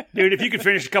 Dude, if you could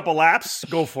finish a couple laps,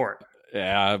 go for it.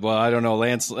 Yeah, well, I don't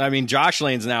know. Josh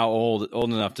Lane's now old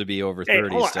enough to be over 30.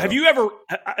 So. Have you ever?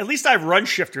 At least I've run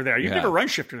shifter there. You've never run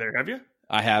shifter there, have you?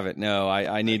 I haven't. No,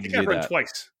 I need to do that. I've run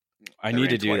twice. I need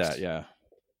to do that. Yeah,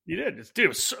 you did.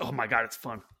 Oh my god, it's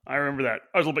fun. I remember that.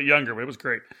 I was a little bit younger, but it was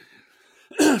great.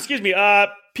 Excuse me.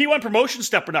 P1 Promotion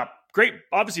stepping up. Great.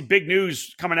 Obviously, big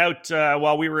news coming out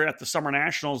while we were at the Summer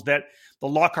Nationals that the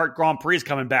Lockhart Grand Prix is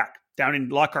coming back down in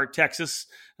Lockhart, Texas,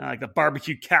 the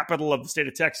barbecue capital of the state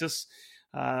of Texas.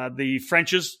 The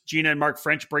Frenches, Gina and Mark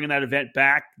French, bringing that event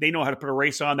back. They know how to put a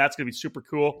race on. That's going to be super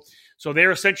cool. So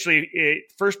they're essentially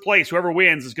first place. Whoever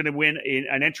wins is going to win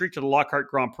an entry to the Lockhart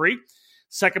Grand Prix.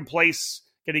 Second place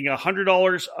getting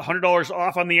 $100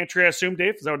 off on the entry, I assume,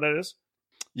 Dave. Is that what that is?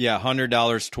 Yeah,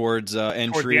 $100 towards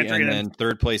entry, and then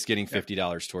third place getting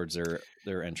 $50 towards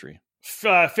their entry.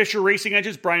 Fisher Racing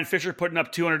Engines, Brian Fisher putting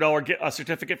up $200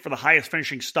 certificate for the highest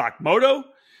finishing stock moto.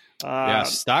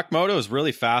 Stock moto is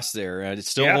really fast there. It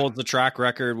still holds the track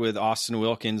record with Austin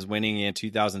Wilkins winning in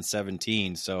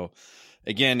 2017. So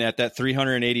again, at that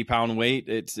 380-pound weight,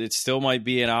 it still might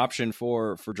be an option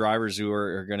for drivers who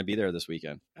are going to be there this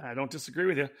weekend. I don't disagree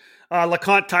with you.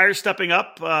 LeConte Tires stepping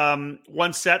up,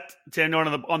 one set to end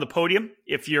on the podium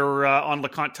if you're on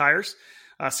LeConte Tires.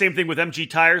 Same thing with MG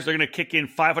Tires. They're going to kick in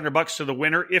 $500 to the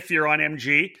winner if you're on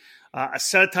MG. A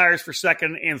set of tires for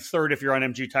second and third if you're on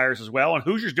MG Tires as well. And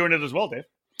Hoosier's doing it as well, Dave.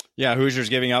 Yeah, Hoosier's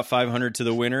giving out $500 to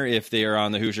the winner if they are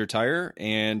on the Hoosier tire,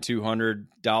 and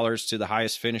 $200 to the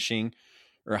highest finisher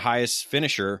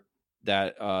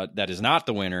that is not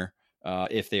the winner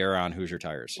if they are on Hoosier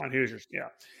tires. On Hoosiers, yeah.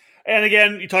 And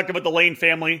again, you talked about the Lane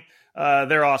family.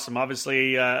 They're awesome.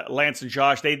 Obviously, Lance and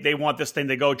Josh, they want this thing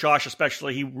to go. Josh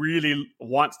especially, he really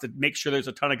wants to make sure there's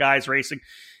a ton of guys racing.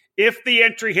 If the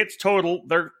entry hits total,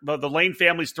 the Lane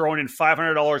family's throwing in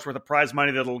 $500 worth of prize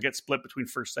money that'll get split between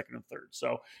first, second, and third.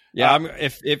 So yeah,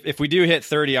 if we do hit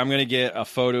 30, I'm going to get a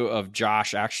photo of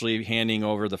Josh actually handing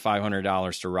over the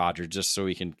 $500 to Roger, just so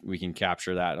we can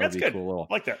capture that. That'll That's be good. Cool little,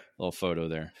 like that little photo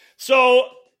there. So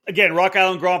again, Rock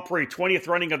Island Grand Prix, 20th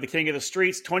running of the King of the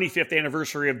Streets, 25th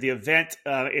anniversary of the event.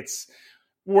 This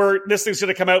thing's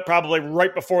going to come out probably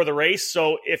right before the race.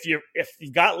 So if you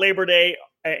got Labor Day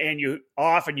and you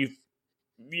off and you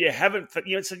haven't, said,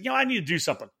 I need to do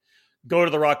something, go to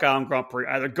the Rock Island Grand Prix.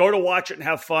 Either go to watch it and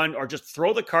have fun, or just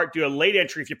throw the cart, do a late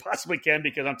entry if you possibly can,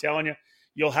 because I'm telling you,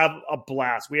 you'll have a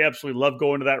blast. We absolutely love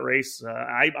going to that race.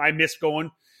 I miss going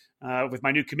with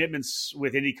my new commitments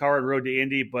with IndyCar and Road to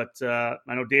Indy, but I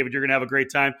know, David, you're going to have a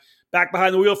great time. Back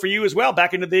behind the wheel for you as well,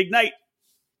 back into the Ignite.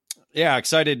 Yeah,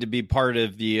 excited to be part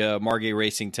of the Margay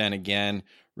Racing 10 again,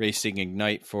 racing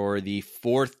Ignite for the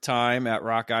 4th time at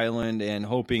Rock Island, and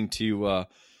hoping to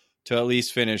at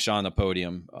least finish on the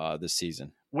podium this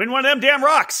season. Win one of them damn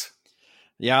rocks.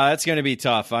 Yeah, that's going to be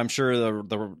tough. I'm sure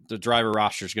the driver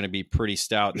roster is going to be pretty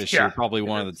stout this year, probably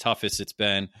one of the toughest it's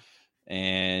been.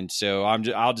 And so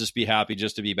I'll just be happy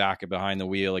just to be back behind the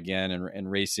wheel again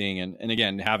and racing and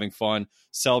again having fun,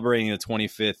 celebrating the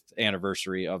 25th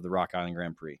anniversary of the Rock Island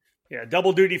Grand Prix. Yeah,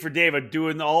 double duty for David,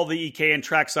 doing all the EK and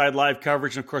Trackside live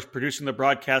coverage, and of course producing the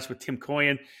broadcast with Tim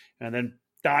Coyan, and then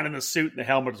Don in the suit and the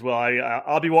helmet as well.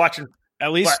 I'll be watching.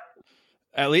 At least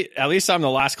I'm the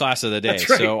last class of the day, right.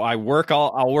 So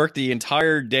I'll work the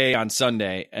entire day on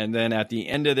Sunday, and then at the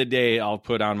end of the day, I'll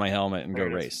put on my helmet and go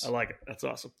race. I like it. That's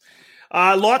awesome.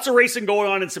 Lots of racing going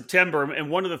on in September, and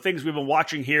one of the things we've been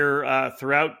watching here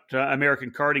throughout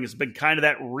American karting has been kind of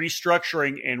that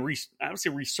restructuring and I don't say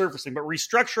resurfacing, but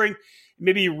restructuring,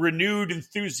 maybe renewed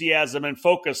enthusiasm and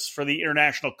focus for the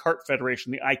International Kart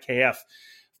Federation, the IKF.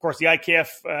 Of course, the IKF,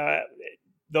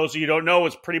 those of you who don't know,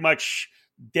 is pretty much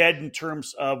dead in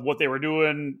terms of what they were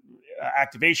doing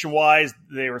activation-wise.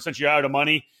 They were essentially out of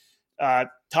money.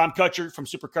 Tom Kutcher from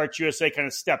SuperKarts USA kind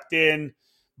of stepped in,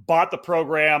 bought the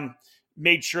program,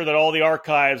 made sure that all the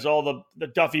archives, all the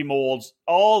Duffy molds,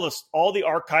 all the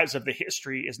archives of the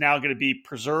history is now going to be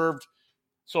preserved.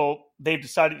 So they've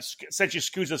decided, essentially,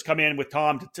 SCUSA's come in with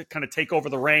Tom to kind of take over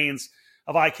the reins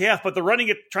of IKF, but they're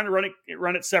trying to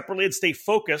run it separately and stay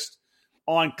focused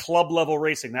on club level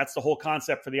racing. That's the whole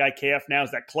concept for the IKF now,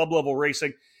 is that club level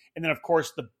racing. And then, of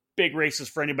course, the big races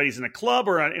for anybody who's in a club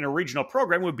or in a regional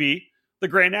program would be the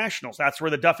Grand Nationals. That's where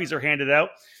the Duffys are handed out.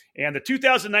 And the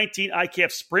 2019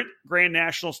 IKF Sprint Grand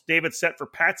Nationals, David, set for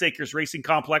Pat's Acres Racing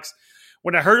Complex.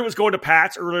 When I heard it was going to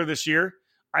Pat's earlier this year,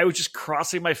 I was just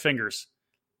crossing my fingers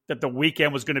that the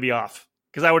weekend was going to be off,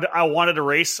 because I wanted to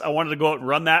race. I wanted to go out and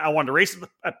run that. I wanted to race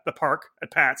at the park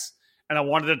at Pat's, and I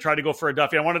wanted to try to go for a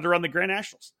Duffy. I wanted to run the Grand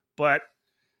Nationals. But,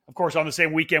 of course, on the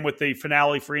same weekend with the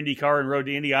finale for IndyCar and Road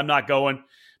to Indy, I'm not going.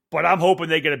 But I'm hoping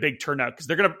they get a big turnout, because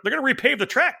they're gonna repave the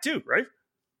track too, right?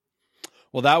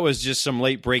 Well, that was just some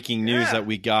late breaking news that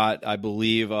we got, I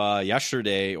believe,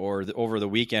 yesterday or over the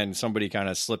weekend. Somebody kind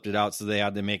of slipped it out, so they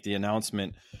had to make the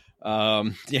announcement.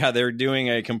 They're doing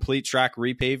a complete track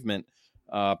repavement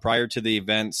prior to the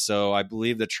event. So I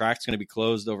believe the track's going to be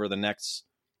closed over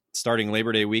starting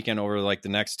Labor Day weekend over like the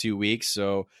next 2 weeks.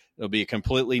 So it'll be a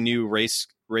completely new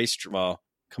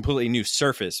completely new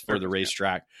surface for the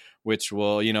racetrack, which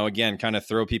will, again, kind of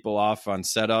throw people off on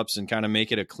setups and kind of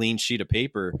make it a clean sheet of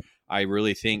paper, I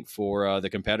really think, for the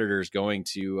competitors going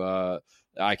to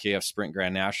the IKF Sprint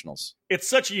Grand Nationals. It's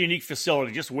such a unique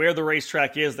facility, just where the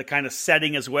racetrack is, the kind of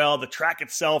setting as well. The track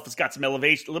itself has got some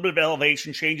elevation, a little bit of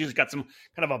elevation changes. It's got some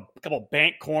kind of a couple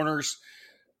bank corners.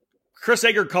 Chris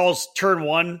Egger calls turn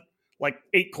 1 like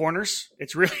 8 corners.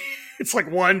 It's really, it's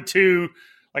like 1, 2,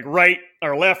 like right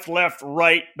or left,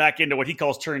 right, back into what he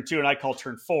calls turn 2 and I call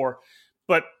turn 4.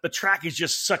 But the track is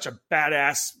just such a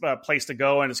badass place to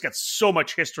go, and it's got so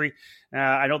much history.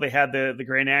 I know they had the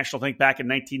Grand National, I think, back in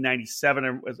 1997.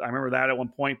 I remember that at one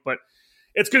point, but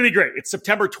it's going to be great. It's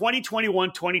September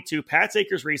 2021-22, Pat's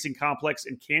Acres Racing Complex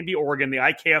in Canby, Oregon, the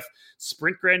IKF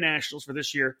Sprint Grand Nationals for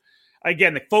this year.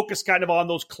 Again, the focus kind of on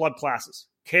those club classes,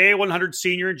 KA100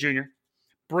 Senior and Junior,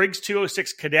 Briggs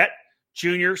 206 Cadet,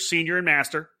 Junior, Senior, and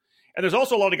Master. And there's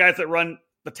also a lot of guys that run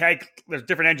the tag. There's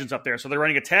different engines up there. So they're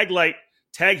running a Tag Light,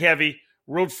 Tag Heavy,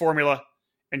 Road Formula,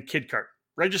 and Kid Kart.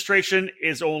 Registration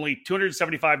is only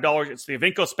 $275. It's the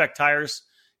Avinco Spec tires.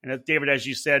 And David, as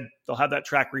you said, they'll have that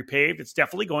track repaved. It's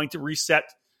definitely going to reset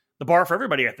the bar for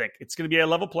everybody, I think. It's going to be a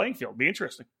level playing field. It'll be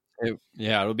interesting.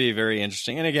 It'll be very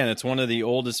interesting. And again, it's one of the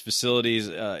oldest facilities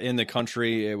in the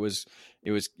country. It was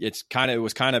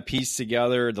kind of pieced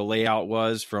together. The layout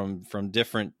was from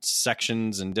different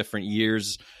sections and different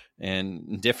years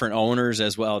and different owners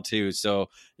as well too. So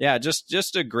yeah,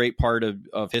 just a great part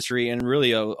of history, and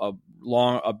really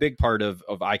a big part of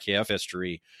IKF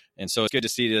history. And so it's good to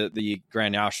see the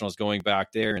Grand Nationals going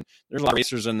back there. And there's a lot of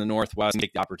racers in the Northwest who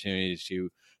take the opportunity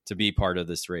to be part of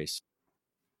this race.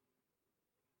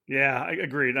 Yeah, I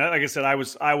agree. Like I said, I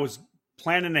was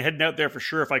planning on heading out there for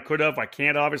sure if I could have. I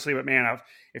can't, obviously, but man,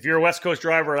 if you're a West Coast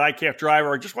driver, an IKF driver,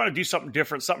 or just want to do something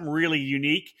different, something really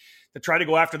unique, to try to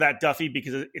go after that Duffy,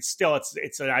 because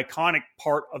it's an iconic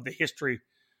part of the history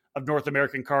of North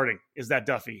American karting, is that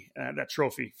Duffy, that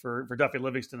trophy for Duffy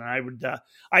Livingston. And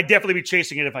I'd definitely be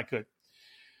chasing it if I could.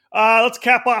 Let's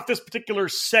cap off this particular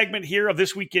segment here of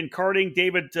This Week in Karting.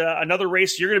 David, another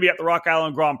race. You're going to be at the Rock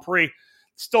Island Grand Prix.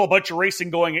 Still a bunch of racing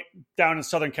going down in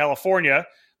Southern California.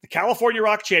 The California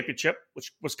Rock Championship,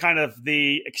 which was kind of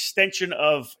the extension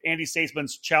of Andy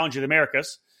Seisman's Challenge of the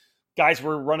Americas. Guys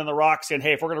were running the Rock saying,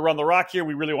 hey, if we're going to run the Rock here,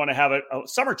 we really want to have a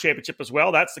summer championship as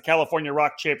well. That's the California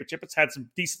Rock Championship. It's had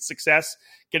some decent success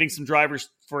getting some drivers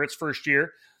for its first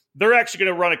year. They're actually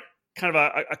going to run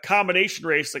a combination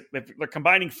race. Like they're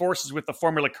combining forces with the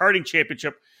Formula Karting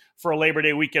Championship for a Labor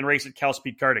Day weekend race at Cal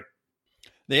Speed Karting.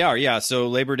 They are, yeah. So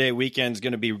Labor Day weekend is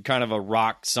going to be kind of a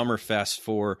rock summer fest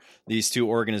for these two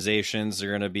organizations.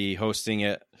 They're going to be hosting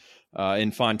it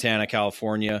in Fontana,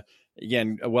 California.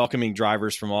 Again, welcoming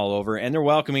drivers from all over, and they're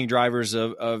welcoming drivers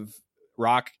of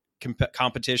rock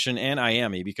competition and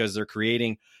IAME, because they're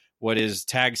creating what is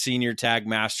Tag Senior, Tag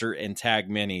Master, and Tag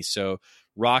Mini. So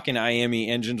rock and IAME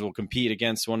engines will compete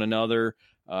against one another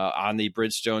on the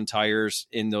Bridgestone tires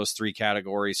in those three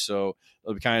categories. So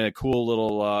it'll be kind of a cool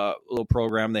little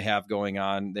program they have going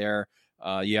on there.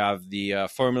 You have the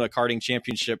Formula Karting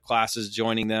Championship classes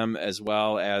joining them, as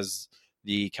well as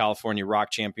the California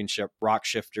Rock Championship, Rock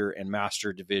Shifter, and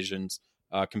Master divisions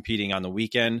competing on the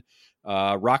weekend.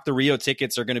 Rock the Rio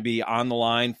tickets are going to be on the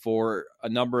line for a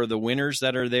number of the winners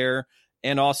that are there,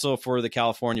 and also for the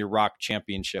California Rock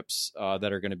Championships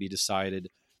that are going to be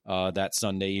decided that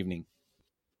Sunday evening.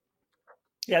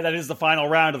 Yeah, that is the final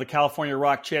round of the California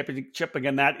Rock Championship.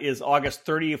 Again, that is August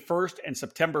 31st and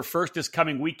September 1st, this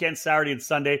coming weekend, Saturday and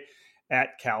Sunday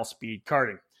at Cal Speed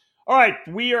Karting. All right,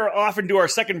 we are off into our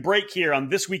second break here on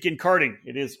This Week in Karting.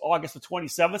 It is August the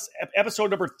 27th, episode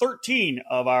number 13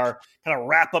 of our kind of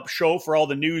wrap-up show for all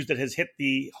the news that has hit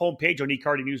the homepage on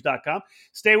ekartingnews.com.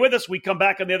 Stay with us. We come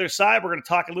back on the other side. We're going to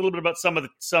talk a little bit about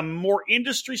some more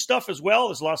industry stuff as well.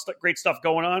 There's a lot of great stuff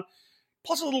going on.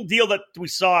 Plus a little deal that we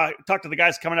talked to the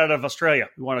guys coming out of Australia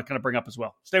we want to kind of bring up as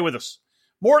well. Stay with us.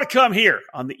 More to come here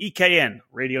on the EKN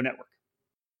Radio Network.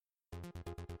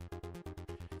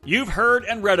 You've heard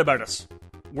and read about us.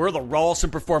 We're the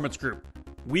Rawlson Performance Group.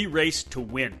 We race to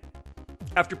win.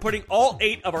 After putting all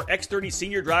 8 of our X30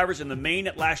 senior drivers in the main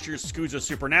at last year's SCUSA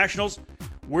Super Nationals,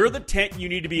 we're the tent you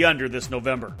need to be under this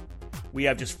November. We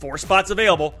have just 4 spots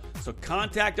available, so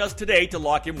contact us today to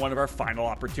lock in one of our final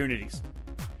opportunities.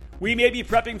 We may be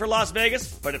prepping for Las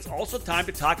Vegas, but it's also time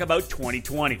to talk about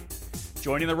 2020.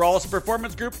 Joining the Rawlson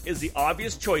Performance Group is the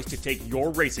obvious choice to take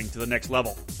your racing to the next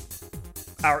level.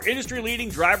 Our industry-leading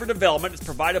driver development is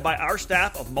provided by our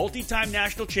staff of multi-time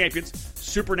national champions,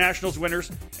 Super Nationals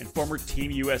winners, and former Team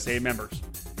USA members.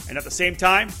 And at the same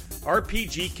time,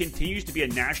 RPG continues to be a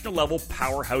national-level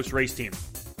powerhouse race team.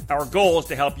 Our goal is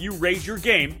to help you raise your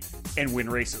game and win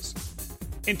races.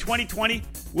 In 2020,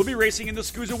 we'll be racing in the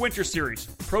SCUSA Winter Series,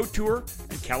 Pro Tour,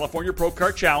 and California Pro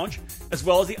Kart Challenge, as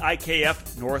well as the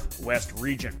IKF Northwest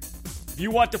region. If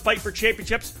you want to fight for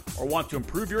championships or want to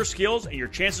improve your skills and your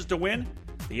chances to win,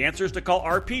 the answer is to call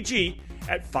RPG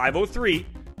at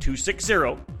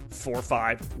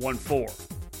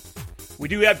 503-260-4514. We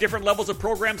do have different levels of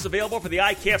programs available for the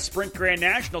IKF Sprint Grand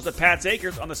Nationals at Pat's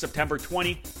Acres on the September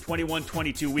 20, 21,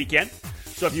 22 weekend.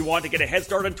 So if you want to get a head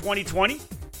start on 2020,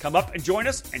 come up and join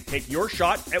us and take your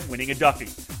shot at winning a Duffy,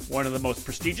 one of the most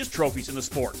prestigious trophies in the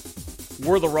sport.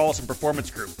 We're the Rawlson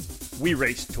Performance Group. We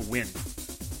race to win.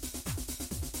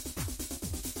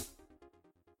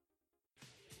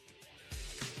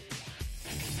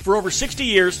 For over 60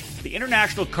 years, the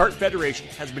International Kart Federation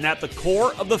has been at the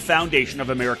core of the foundation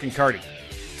of American karting.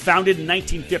 Founded in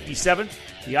 1957,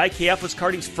 the IKF was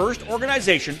karting's first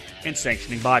organization and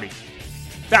sanctioning body.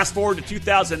 Fast forward to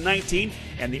 2019,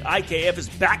 and the IKF is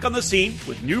back on the scene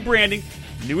with new branding,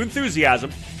 new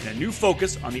enthusiasm, and a new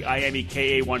focus on the IAME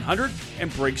KA100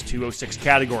 and Briggs 206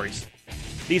 categories.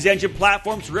 These engine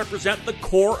platforms represent the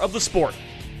core of the sport: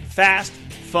 fast,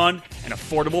 fun, and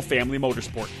affordable family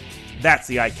motorsport. That's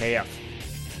the IKF.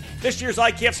 This year's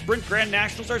IKF Sprint Grand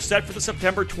Nationals are set for the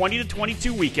September 20 to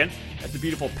 22 weekend at the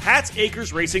beautiful Pat's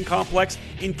Acres Racing Complex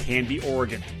in Canby,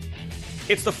 Oregon.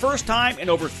 It's the first time in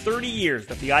over 30 years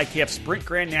that the IKF Sprint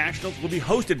Grand Nationals will be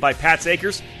hosted by Pat's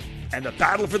Acres, and the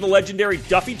battle for the legendary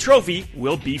Duffy Trophy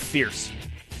will be fierce.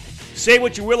 Say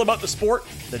what you will about the sport,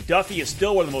 the Duffy is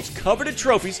still one of the most coveted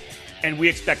trophies, and we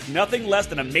expect nothing less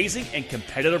than amazing and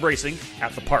competitive racing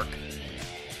at the park.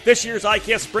 This year's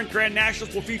IKF Sprint Grand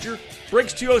Nationals will feature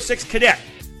Briggs 206 Cadet,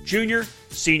 Junior,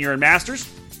 Senior, and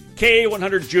Masters, KA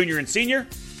 100 Junior and Senior,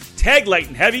 Tag Light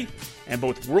and Heavy, and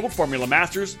both World Formula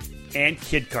Masters and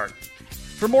Kid Kart.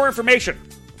 For more information,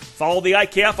 follow the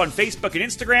IKF on Facebook and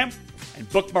Instagram, and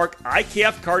bookmark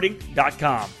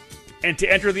IKFkarting.com. And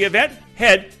to enter the event,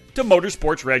 head to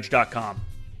motorsportsreg.com.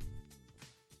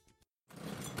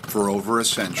 For over a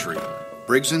century,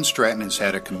 Briggs & Stratton has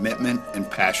had a commitment and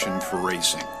passion for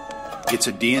racing. It's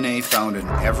a DNA found in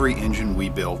every engine we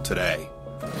build today.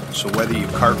 So whether you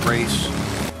kart race,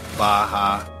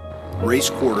 Baja, race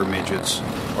quarter midgets,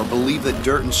 or believe that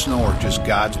dirt and snow are just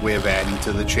God's way of adding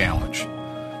to the challenge,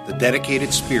 the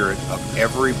dedicated spirit of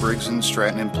every Briggs &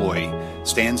 Stratton employee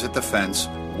stands at the fence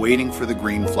waiting for the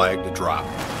green flag to drop.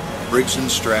 Briggs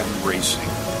 & Stratton Racing.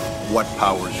 What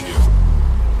powers you?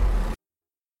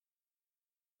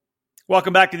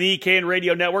 Welcome back to the EKN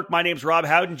Radio Network. My name's Rob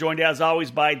Howden, joined as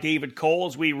always by David Cole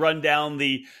as we run down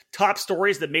the top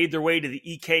stories that made their way to the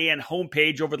EKN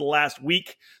homepage over the last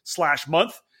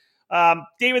week/month.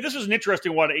 David, this was an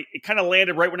interesting one. It kind of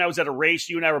landed right when I was at a race.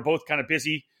 You and I were both kind of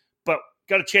busy, but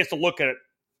got a chance to look at it.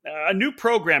 A new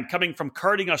program coming from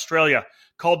Karting Australia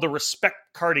called the Respect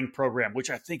Karting Program, which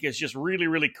I think is just really,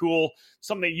 really cool.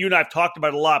 Something that you and I have talked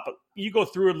about a lot, but you go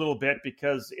through it a little bit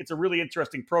because it's a really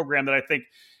interesting program that I think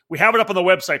we have it up on the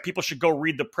website. People should go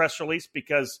read the press release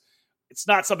because it's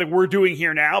not something we're doing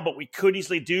here now, but we could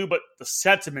easily do, but the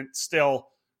sentiment still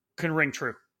can ring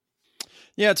true.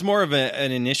 Yeah, it's more of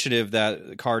an initiative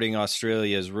that Karting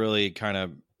Australia is really kind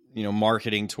of,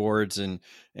 marketing towards, and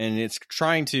it's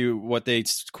trying to, what they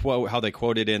quote, how they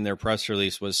quoted in their press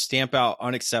release was stamp out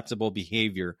unacceptable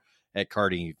behavior at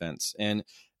karting events. And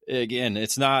again,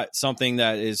 it's not something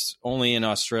that is only in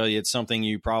Australia. It's something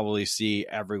you probably see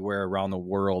everywhere around the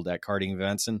world at karting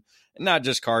events, and not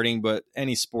just karting, but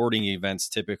any sporting events.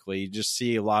 Typically, you just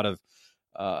see a lot of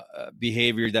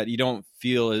behavior that you don't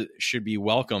feel should be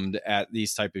welcomed at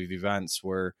these type of events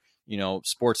where,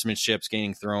 sportsmanship's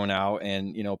getting thrown out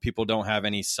and, people don't have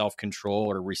any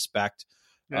self-control or respect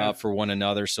for one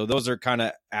another. So those are kind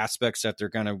of aspects that they're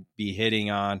going to be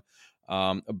hitting on.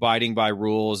 Abiding by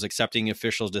rules, accepting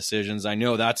official decisions. I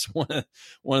know that's one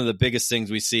of the biggest things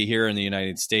we see here in the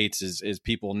United States is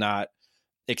people not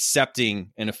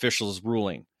accepting an official's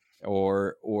ruling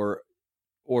or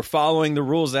following the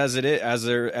rules as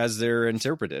they're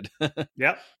interpreted.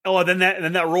 Yeah. Oh, then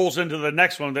that rolls into the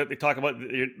next one that they talk about: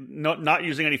 not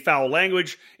using any foul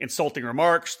language, insulting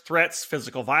remarks, threats,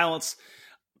 physical violence.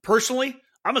 Personally,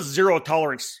 I'm a zero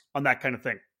tolerance on that kind of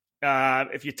thing.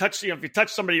 If you touch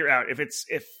somebody, you're out.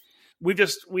 If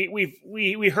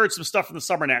we heard some stuff from the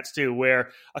Summer Nats too, where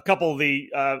a couple of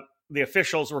the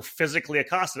officials were physically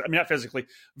accosted. I mean, not physically,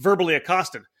 verbally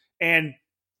accosted. And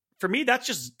for me, that's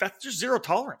just zero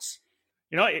tolerance.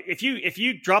 If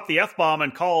you drop the F-bomb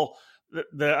and call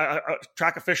the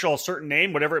track official a certain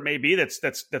name, whatever it may be,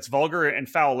 that's vulgar and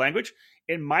foul language,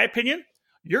 in my opinion,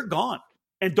 you're gone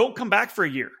and don't come back for a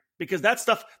year, because that's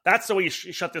the way you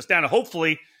shut this down. And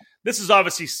hopefully, this is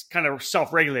obviously kind of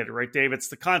self-regulated, right, Dave? It's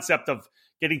the concept of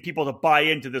getting people to buy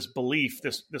into this belief,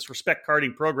 this Respect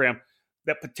Karting program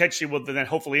that potentially will then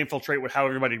hopefully infiltrate with how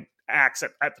everybody acts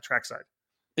at the trackside.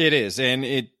 It is. And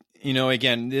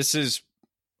again, this is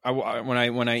when I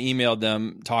emailed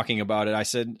them talking about it, I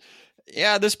said,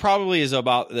 yeah, this probably is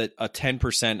about a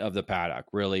 10% of the paddock,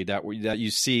 really, that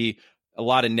you see a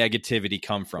lot of negativity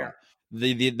come from. Yeah.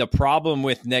 The problem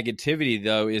with negativity,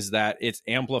 though, is that it's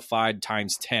amplified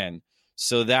times 10.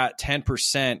 So that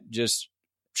 10% just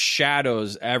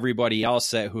shadows everybody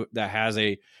else that has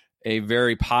a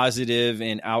very positive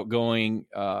and outgoing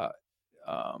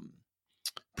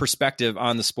perspective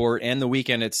on the sport and the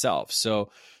weekend itself.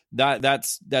 So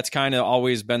that's kind of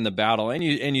always been the battle. And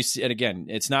you see it again.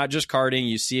 It's not just karting.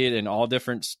 You see it in all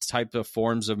different types of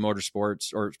forms of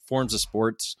motorsports or forms of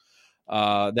sports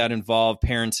that involve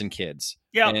parents and kids.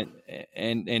 Yeah.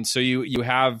 And so you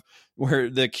have where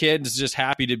the kid's just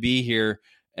happy to be here,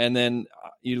 and then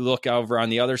you look over on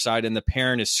the other side and the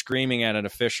parent is screaming at an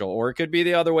official, or it could be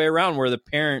the other way around where the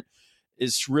parent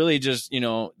is really just,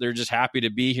 they're just happy to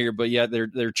be here, but yet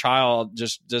their child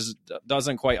just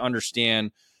doesn't quite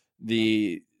understand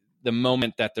the the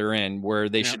moment that they're in, where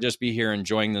they should just be here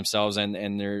enjoying themselves,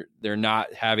 and they're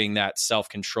not having that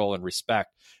self-control and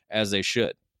respect as they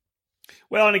should.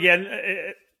 Well, and again,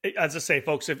 as I say,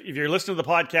 folks, if you're listening to the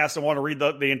podcast and want to read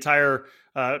the entire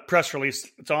press release,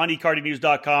 it's on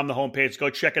ekartingnews.com, the homepage. Go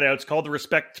check it out. It's called the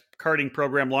Respect Karting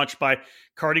Program, launched by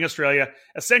Karting Australia,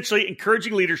 essentially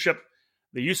encouraging leadership,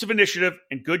 the use of initiative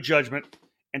and good judgment,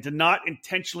 and to not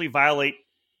intentionally violate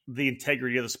the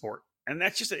integrity of the sport. And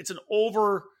that's just,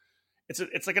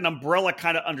 it's like an umbrella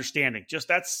kind of understanding.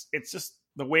 It's just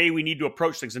the way we need to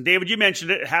approach things. And David, you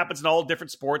mentioned it happens in all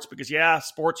different sports because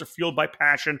sports are fueled by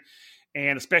passion,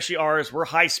 and especially ours, we're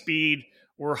high speed,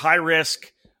 we're high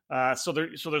risk. So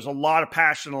there's a lot of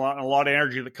passion, a lot of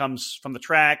energy that comes from the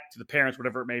track to the parents,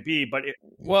 whatever it may be. But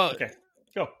okay,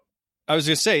 go. I was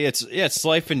going to say it's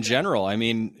life in general. I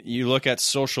mean, you look at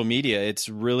social media, it's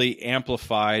really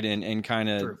amplified and kind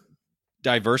of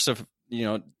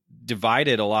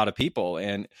divided a lot of people.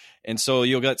 And so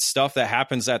you'll get stuff that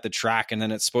happens at the track and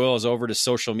then it spoils over to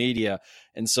social media.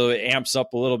 And so it amps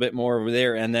up a little bit more over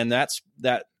there. And then that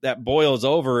boils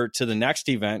over to the next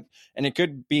event. And it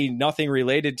could be nothing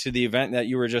related to the event that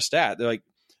you were just at. They're like,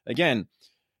 again,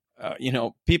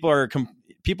 people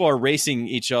are racing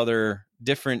each other,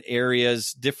 different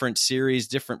areas, different series,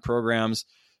 different programs.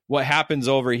 What happens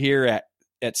over here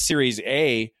at Series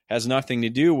A has nothing to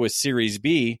do with Series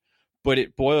B, but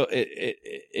it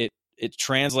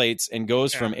translates and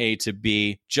goes from A to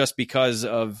B just because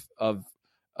of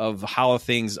how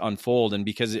things unfold. And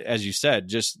because, as you said,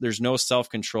 just there's no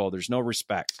self-control, there's no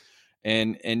respect,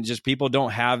 and just people don't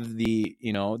have the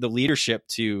leadership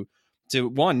to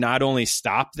one, not only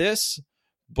stop this,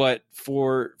 but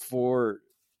for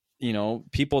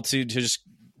people to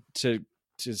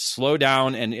slow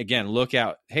down and again look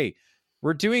out. Hey,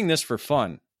 we're doing this for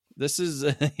fun. This is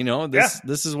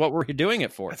this is what we're doing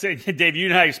it for. I say, Dave, you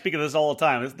and I speak of this all the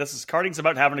time. This is karting's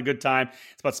about having a good time.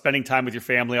 It's about spending time with your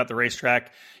family at the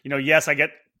racetrack. Yes, I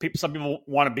get some people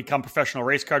want to become professional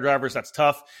race car drivers. That's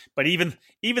tough. But even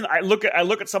I look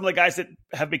at some of the guys that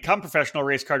have become professional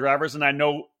race car drivers, and I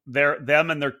know them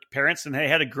and their parents, and they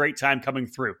had a great time coming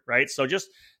through. Right. So just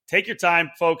take your time,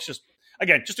 folks. Just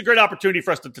a great opportunity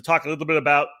for us to talk a little bit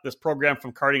about this program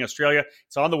from Karting Australia.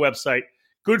 It's on the website.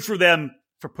 Good for them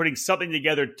for putting something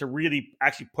together to really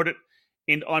actually put it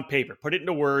on paper, put it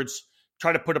into words,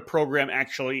 try to put a program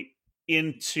actually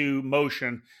into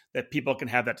motion that people can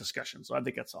have that discussion. So I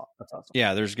think that's awesome.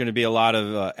 Yeah, there's going to be a lot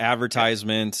of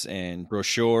advertisements and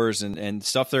brochures and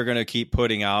stuff they're going to keep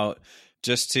putting out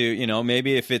just to,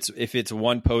 maybe if it's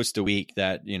one post a week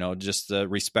that, just the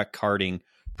Respect Karting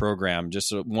program,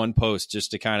 just one post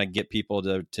just to kind of get people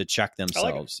to check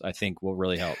themselves, I think will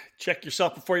really help. Check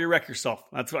yourself before you wreck yourself.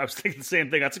 That's what I was thinking, the same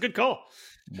thing. That's a good call.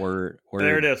 We're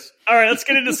there it is. All right, let's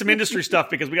get into some industry stuff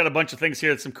because we got a bunch of things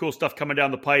here. Some cool stuff coming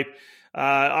down the pipe.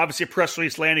 Obviously a press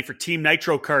release landing for Team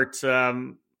Nitro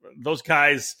Kart. Those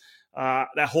guys,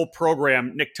 that whole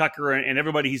program, Nick Tucker and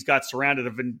everybody he's got surrounded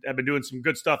have been doing some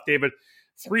good stuff, David.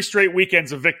 3 straight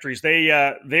weekends of victories.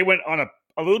 They went on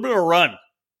a little bit of a run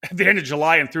at the end of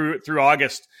July and through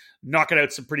August, knocking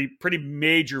out some pretty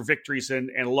major victories and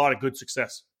a lot of good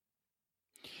success.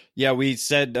 Yeah, we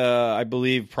said, I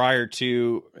believe prior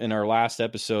to in our last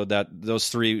episode that those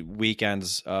 3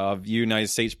 weekends of United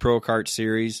States Pro Kart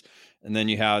Series, and then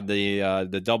you had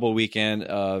the double weekend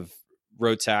of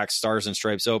Rotax Stars and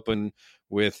Stripes Open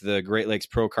with the Great Lakes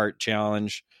Pro Kart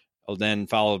Challenge, then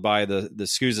followed by the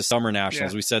SCUSA Summer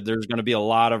Nationals. Yeah. We said there's going to be a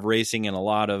lot of racing and a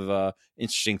lot of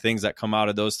interesting things that come out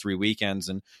of those 3 weekends.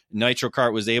 And Nitro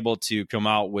Kart was able to come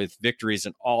out with victories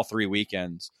in all 3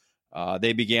 weekends.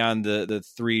 They began the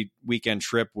 3-weekend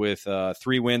trip with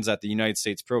 3 wins at the United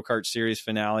States Pro Kart Series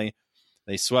finale.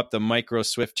 They swept the Micro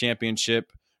Swift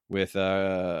Championship with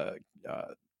Ayrton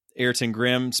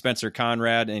Grimm, Spencer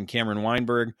Conrad, and Cameron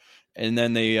Weinberg. And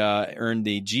then they earned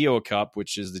the Geo Cup,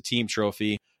 which is the team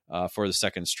trophy, for the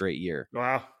 2nd straight year.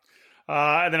 Wow.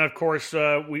 And then, of course,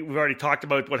 we've already talked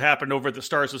about what happened over at the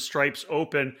Stars and Stripes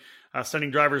Open,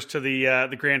 sending drivers to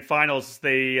the grand finals.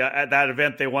 They at that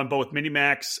event, they won both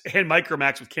Minimax and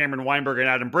Micromax with Cameron Weinberg and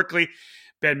Adam Brickley.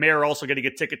 Ben Mayer also getting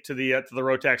a ticket to the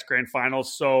Rotax grand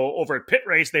finals. So over at Pit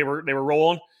Race, they were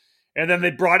rolling. And then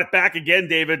they brought it back again,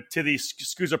 David, to the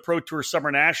SCUSA Pro Tour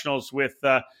Summer Nationals with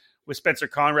Spencer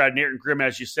Conrad and Ayrton Grimm,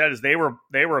 as you said, as they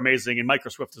were amazing in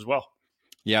Micro Swift as well.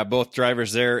 Yeah, both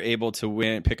drivers there able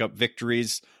to pick up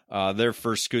victories, their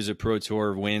first SCUSA Pro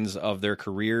Tour wins of their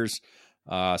careers.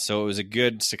 So it was a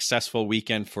good, successful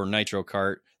weekend for Nitro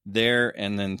Kart there.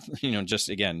 And then, just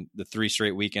again, the 3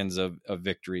 straight weekends of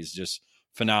victories, just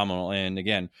phenomenal. And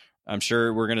again, I'm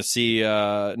sure we're going to see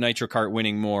Nitro Kart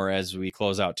winning more as we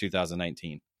close out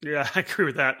 2019. Yeah, I agree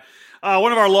with that.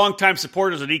 One of our longtime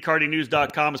supporters at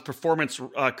eKartingNews.com is Performance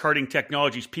Karting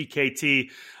Technologies, PKT.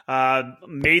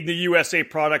 Made in the USA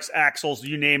products, axles,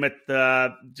 you name it.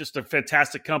 Just a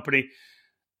fantastic company.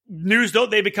 News, though,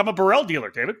 they become a Burrell dealer,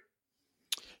 David.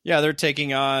 Yeah, they're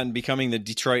becoming the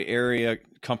Detroit area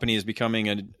company is becoming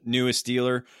a newest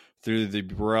dealer through the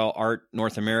Burrell Art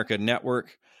North America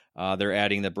network. They're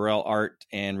adding the Burrell Art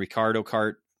and Ricardo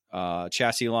Kart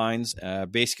chassis lines,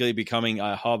 basically becoming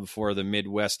a hub for the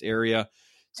Midwest area.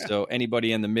 So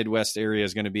anybody in the Midwest area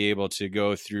is going to be able to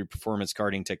go through Performance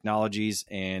Karting Technologies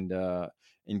and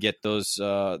get those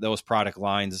product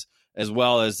lines, as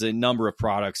well as the number of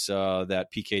products that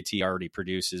PKT already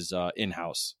produces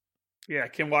in-house. Yeah,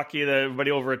 Kim Waukee, everybody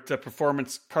over at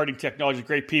Performance Karting Technology,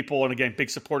 great people, and again,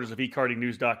 big supporters of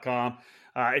eKartingNews.com.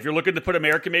 If you're looking to put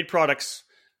American-made products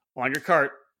on your kart,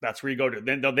 that's where you go to.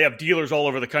 Then they have dealers all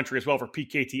over the country as well for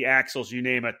PKT axles, you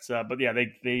name it. But yeah,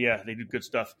 they do good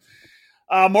stuff.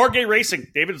 Margay Racing,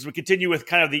 David, as we continue with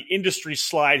kind of the industry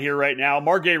slide here right now,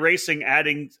 Margay Racing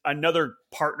adding another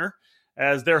partner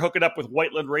as they're hooking up with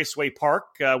Whiteland Raceway Park,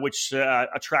 which a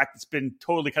track that's been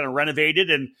totally kind of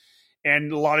renovated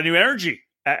and a lot of new energy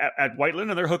at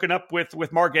Whiteland, and they're hooking up with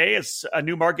Margay as a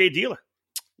new Margay dealer.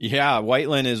 Yeah,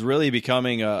 Whiteland is really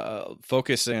becoming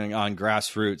focusing on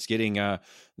grassroots, getting the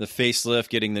facelift,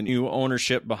 getting the new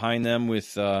ownership behind them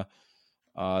with the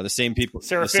same people,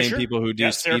 same people who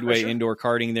do Speedway indoor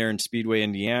karting there in Speedway,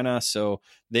 Indiana. So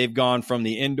they've gone from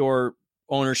the indoor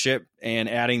ownership and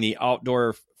adding the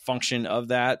outdoor function of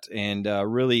that, and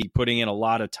really putting in a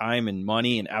lot of time and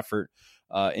money and effort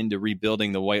into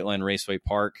rebuilding the Whiteland Raceway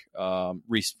Park,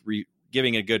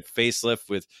 giving a good facelift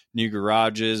with new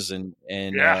garages and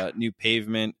new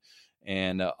pavement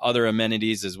and other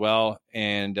amenities as well.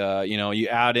 And, you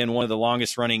add in one of the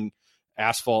longest running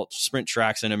asphalt sprint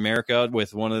tracks in America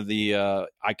with one of the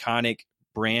iconic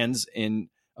brands in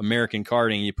American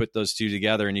karting. You put those two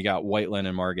together and you got Whiteland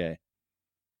and Margay.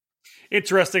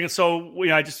 Interesting. And so,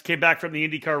 I just came back from the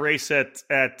IndyCar race at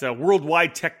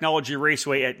Worldwide Technology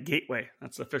Raceway at Gateway.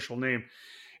 That's the official name.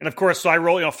 And of course, so I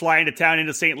roll, fly into town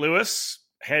into St. Louis,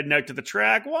 heading out to the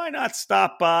track. Why not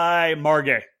stop by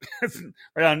Margay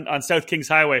right on South Kings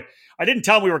Highway? I didn't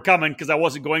tell them we were coming because I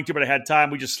wasn't going to, but I had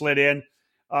time. We just slid in.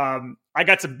 I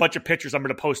got a bunch of pictures I'm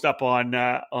going to post up on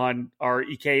our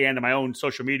EKN and my own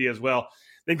social media as well.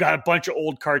 They've got a bunch of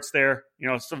old karts there,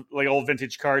 some like old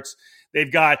vintage karts.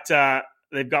 They've got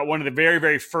one of the very,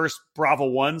 very first Bravo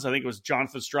ones. I think it was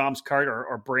Jonathan Strom's kart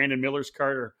or Brandon Miller's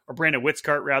kart or Brandon Witt's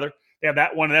kart rather. They have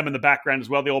that one of them in the background as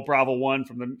well, the old Bravo one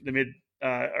from the mid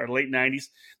or late 90s.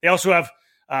 They also have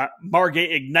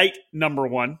Margay Ignite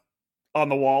 #1 on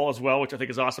the wall as well, which I think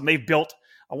is awesome. They've built,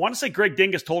 I want to say Greg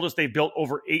Dingus told us they've built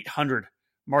over 800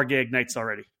 Margay Ignites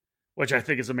already, which I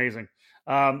think is amazing.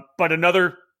 But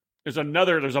there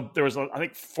was I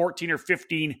think 14 or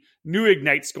 15 new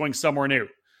Ignites going somewhere new.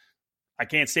 I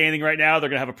can't say anything right now. They're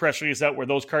going to have a press release out where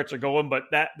those karts are going, but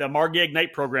the Margay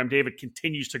Ignite program, David,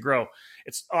 continues to grow.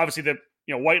 It's obviously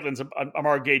Whiteland's a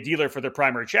Margay dealer for their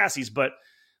primary chassis, but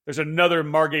there's another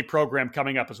Margay program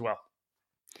coming up as well.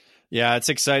 Yeah, it's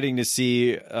exciting to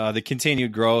see the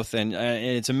continued growth, and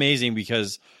it's amazing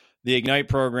because the Ignite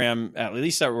program, at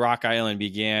least at Rock Island,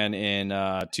 began in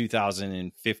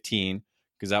 2015,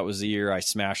 because that was the year I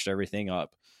smashed everything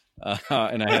up.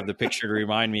 And I have the picture to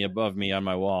remind me above me on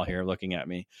my wall here looking at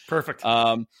me. Perfect.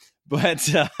 But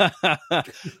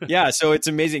yeah, so it's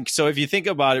amazing. So if you think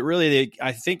about it, really,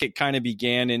 I think it kind of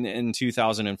began in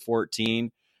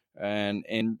 2014.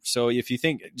 And so if you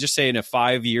think, just say in a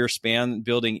 5-year span,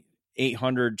 building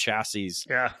 800 chassis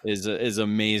is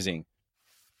amazing.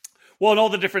 Well, in all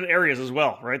the different areas as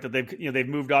well, right? That they've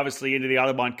moved obviously into the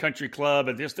Audubon Country Club,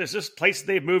 and there's just places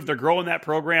they've moved. They're growing that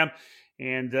program,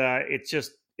 and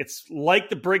it's like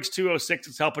the Briggs 206.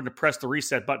 It's helping to press the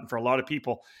reset button for a lot of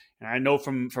people. And I know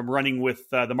from running with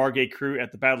the Margay crew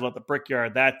at the Battle at the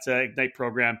Brickyard, that Ignite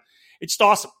program, it's just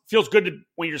awesome. Feels good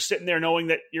when you're sitting there knowing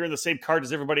that you're in the same cart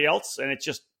as everybody else, and it's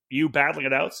just you battling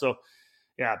it out. So,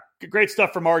 yeah, great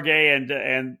stuff for Margay,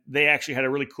 and they actually had a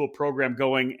really cool program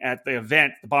going at the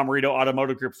event, the Bommarito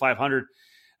Automotive Group 500,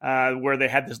 where they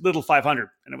had this little 500,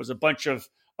 and it was a bunch of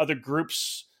other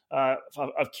groups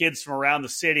of kids from around the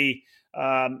city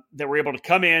that were able to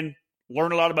come in,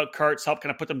 learn a lot about karts, help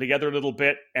kind of put them together a little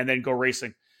bit, and then go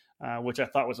racing, which I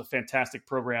thought was a fantastic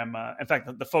program. In fact,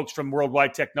 the folks from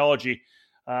Worldwide Technology,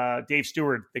 Dave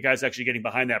Stewart, the guy's actually getting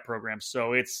behind that program.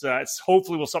 So it's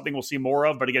hopefully something we'll see more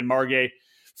of. But again, Margay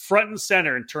front and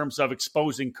center in terms of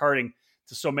exposing karting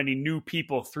to so many new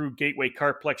people through Gateway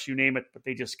Carplex, you name it, but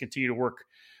they just continue to work.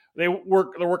 They're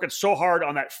working so hard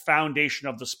on that foundation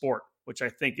of the sport, which I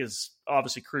think is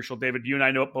obviously crucial. David, you and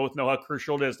I both know how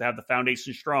crucial it is to have the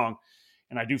foundation strong.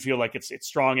 And I do feel like it's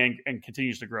strong and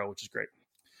continues to grow, which is great.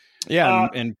 Yeah,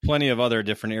 and plenty of other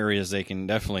different areas they can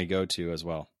definitely go to as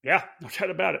well. Yeah, no doubt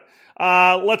about it.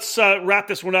 Let's wrap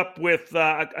this one up with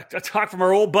a talk from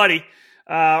our old buddy,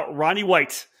 Ronnie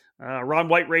White. Ron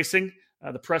White Racing.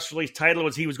 The press release title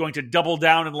was he was going to double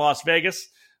down in Las Vegas.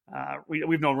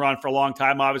 We've known Ron for a long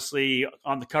time, obviously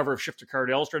on the cover of Shifter Card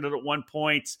Illustrated at one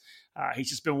point. He's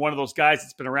just been one of those guys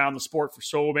that's been around the sport for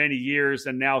so many years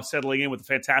and now settling in with a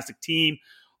fantastic team,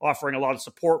 offering a lot of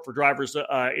support for drivers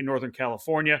in Northern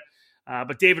California.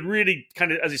 But David really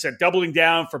kind of, as he said, doubling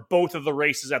down for both of the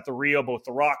races at the Rio, both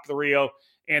the Rock, the Rio,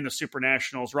 and the Super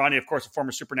Nationals. Ronnie, of course, a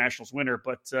former Super Nationals winner,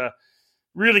 but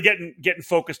really getting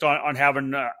focused on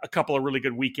having a couple of really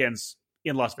good weekends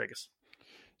in Las Vegas.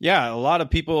 Yeah, a lot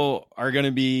of people are going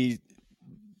to be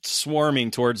swarming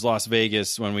towards Las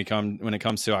Vegas when it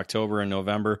comes to October and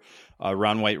November.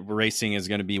 Ron White Racing is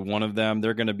going to be one of them.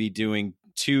 They're going to be doing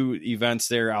 2 events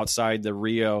there outside the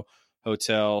Rio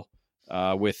Hotel,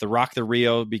 with the Rock the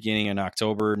Rio beginning in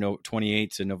October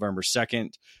 28th to November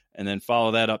 2nd, and then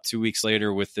follow that up 2 weeks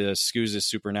later with the SCUSA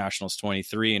Super Nationals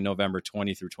 23 in November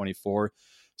 20 through 24.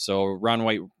 So Ron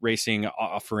White Racing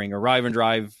offering arrive and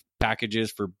drive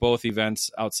packages for both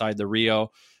events outside the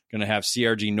Rio. Going to have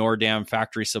CRG Nordam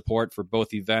factory support for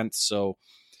both events. So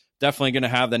definitely going to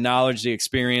have the knowledge, the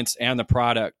experience, and the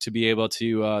product to be able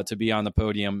to be on the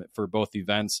podium for both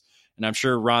events. And I'm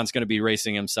sure Ron's going to be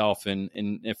racing himself, and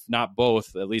if not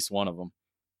both, at least one of them.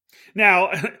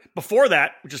 Now, before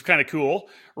that, which is kind of cool,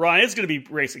 Ron is going to be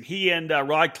racing. He and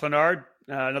Rod Clenard,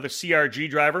 another CRG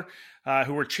driver,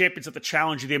 who were champions at the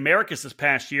Challenge of the Americas this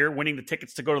past year, winning the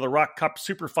tickets to go to the Rock Cup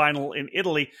Super Final in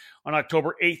Italy on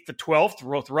October 8th to 12th.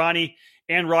 Both Ronnie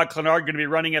and Rod Clenard going to be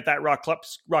running at that Rock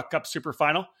Cup Super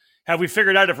Final. Have we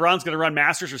figured out if Ron's going to run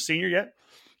Masters or Senior yet?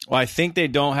 Well, I think they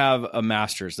don't have a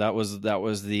Masters. That was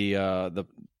the.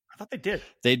 I thought they did.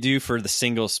 They do for the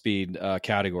single speed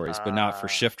categories, but not for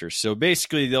shifters. So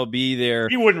basically, they'll be there.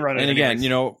 He wouldn't run it. And again,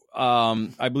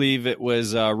 I believe it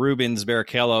was Rubens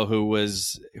Barrichello who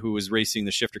was racing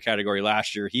the shifter category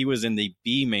last year. He was in the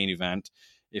B main event,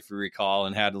 if you recall,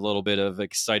 and had a little bit of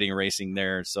exciting racing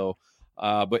there. So,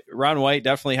 but Ron White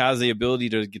definitely has the ability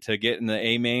to get in the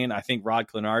A main. I think Rod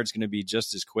Clenard's going to be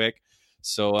just as quick.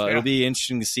 So it'll be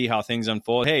interesting to see how things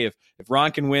unfold. Hey, if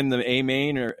Ron can win the A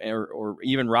main or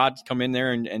even Rod come in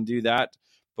there and do that,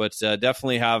 but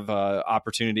definitely have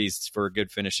opportunities for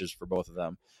good finishes for both of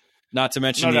them. Not to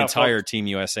mention the entire Team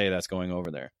USA that's going over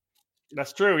there.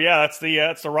 That's true. Yeah, that's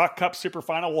the Rock Cup Super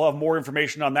Final. We'll have more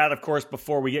information on that, of course,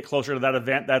 before we get closer to that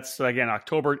event. That's, again,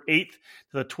 October 8th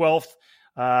to the 12th.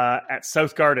 At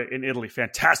South Garda in Italy.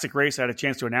 Fantastic race. I had a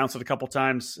chance to announce it a couple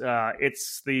times.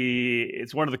 It's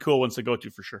one of the cool ones to go to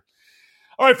for sure.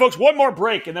 All right, folks, one more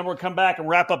break, and then we'll come back and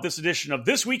wrap up this edition of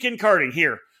This Week in Karting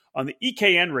here on the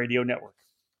EKN Radio Network.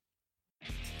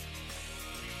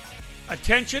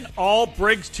 Attention, all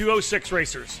Briggs 206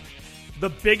 racers. The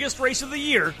biggest race of the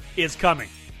year is coming.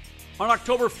 On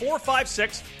October 4, 5,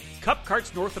 6, Cup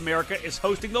Karts North America is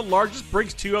hosting the largest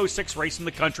Briggs 206 race in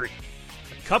the country.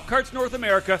 Cup Karts North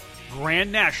America Grand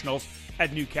Nationals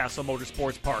at Newcastle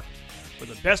Motorsports Park, where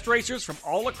the best racers from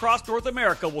all across North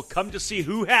America will come to see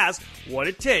who has what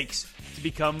it takes to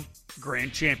become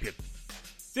Grand Champion.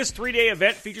 This 3-day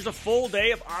event features a full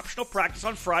day of optional practice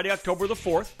on Friday, October the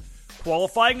 4th,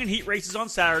 qualifying and heat races on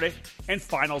Saturday, and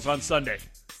finals on Sunday.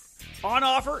 On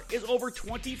offer is over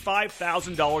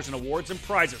 $25,000 in awards and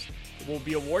prizes that will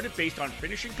be awarded based on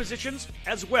finishing positions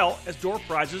as well as door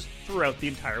prizes throughout the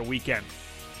entire weekend.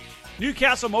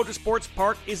 Newcastle Motorsports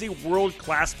Park is a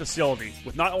world-class facility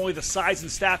with not only the size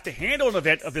and staff to handle an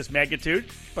event of this magnitude,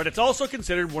 but it's also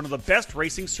considered one of the best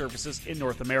racing surfaces in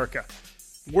North America.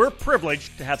 We're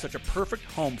privileged to have such a perfect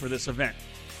home for this event.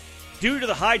 Due to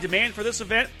the high demand for this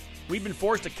event, we've been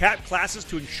forced to cap classes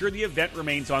to ensure the event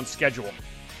remains on schedule.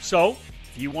 So,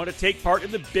 if you want to take part in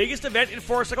the biggest event in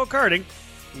motorcycle karting,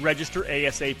 register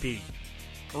ASAP.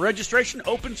 Registration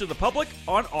opens to the public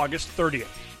on August 30th.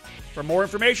 For more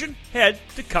information, head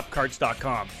to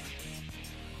cupkarts.com.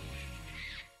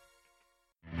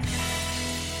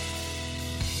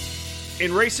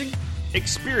 In racing,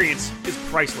 experience is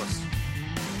priceless.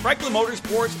 Franklin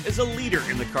Motorsports is a leader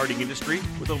in the karting industry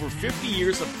with over 50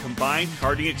 years of combined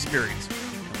karting experience.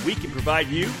 And we can provide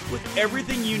you with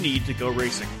everything you need to go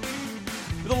racing.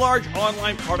 With a large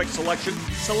online product selection,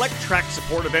 select track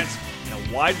support events, and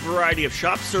a wide variety of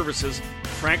shop services,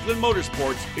 Franklin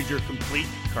Motorsports is your complete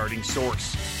karting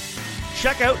source.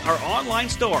 Check out our online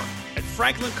store at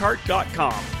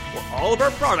franklinkart.com, where all of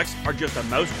our products are just a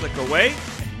mouse click away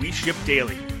and we ship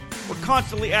daily. We're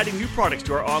constantly adding new products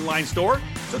to our online store,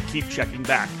 so keep checking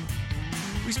back.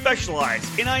 We specialize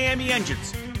in IAME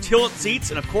engines, tilt seats,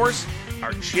 and of course,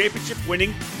 our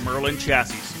championship-winning Merlin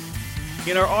chassis.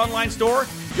 In our online store,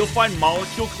 you'll find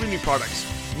molecule cleaning products,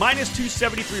 minus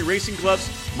 273 racing gloves,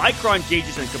 Micron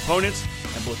gauges and components,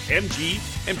 and both MG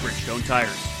and Bridgestone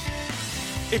tires.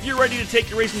 If you're ready to take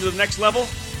your racing to the next level,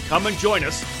 come and join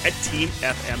us at Team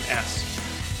FMS.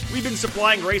 We've been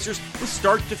supplying racers with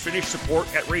start-to-finish support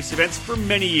at race events for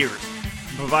many years,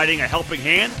 from providing a helping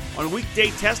hand on a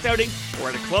weekday test outing or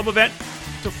at a club event,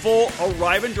 to full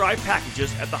arrive and drive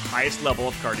packages at the highest level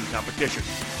of karting competition.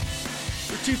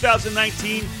 For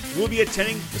 2019, we'll be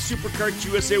attending the SuperKarts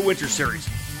USA Winter Series,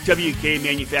 WK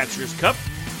Manufacturers Cup,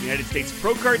 United States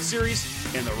Pro Kart Series,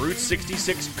 and the Route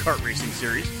 66 Kart Racing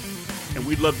Series. And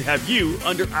we'd love to have you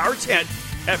under our tent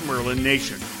at Merlin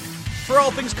Nation. For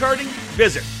all things karting,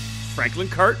 visit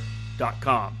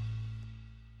franklinkart.com.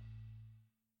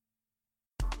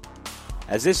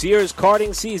 As this year's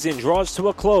karting season draws to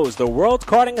a close, the World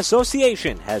Karting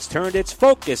Association has turned its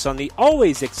focus on the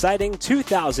always exciting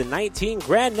 2019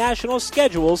 Grand National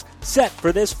schedules set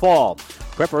for this fall.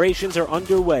 Preparations are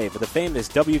underway for the famous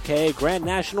WKA Grand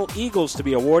National Eagles to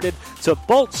be awarded to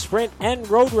both sprint and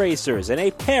road racers in a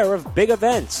pair of big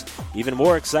events. Even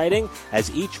more exciting,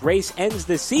 as each race ends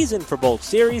the season for both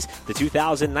series, the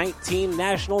 2019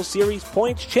 National Series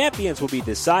points champions will be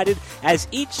decided as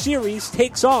each series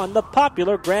takes on the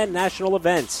popular Grand National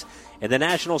events. In the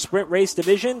National Sprint Race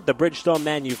Division, the Bridgestone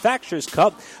Manufacturers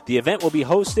Cup, the event will be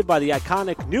hosted by the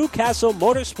iconic Newcastle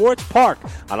Motorsports Park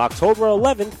on October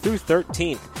 11th through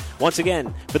 13th. Once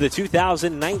again, for the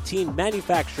 2019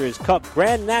 Manufacturers Cup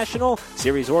Grand National,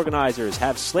 series organizers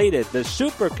have slated the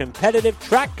super competitive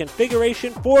track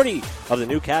configuration 40 of the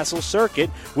Newcastle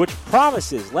circuit, which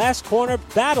promises last corner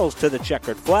battles to the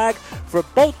checkered flag for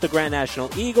both the Grand National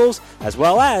Eagles as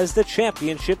well as the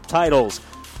championship titles.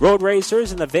 Road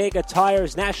racers in the Vega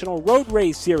Tires National Road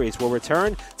Race Series will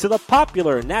return to the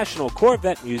popular National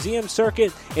Corvette Museum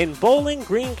Circuit in Bowling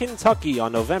Green, Kentucky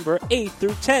on November 8th through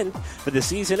 10th for the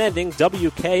season-ending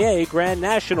WKA Grand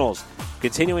Nationals.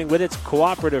 Continuing with its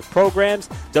cooperative programs,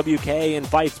 WKA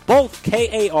invites both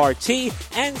KART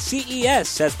and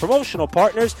CES as promotional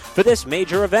partners for this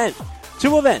major event.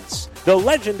 Two events. The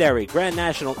legendary Grand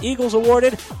National Eagles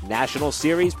awarded, National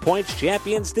Series points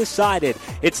champions decided.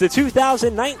 It's the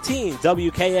 2019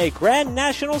 WKA Grand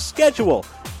National schedule.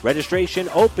 Registration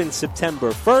opens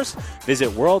September 1st. Visit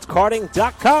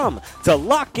worldkarting.com to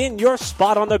lock in your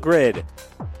spot on the grid.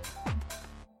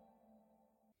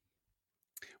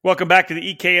 Welcome back to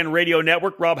the EKN Radio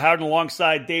Network. Rob Howden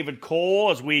alongside David Cole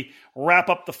as we wrap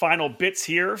up the final bits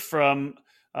here from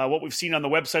what we've seen on the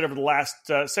website over the last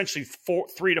essentially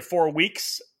 3 to 4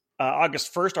 weeks.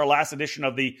 August 1st, our last edition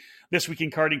of the This Week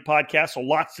in Karting podcast. So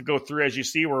lots to go through. As you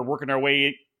see, we're working our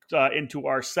way into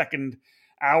our second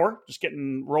hour, just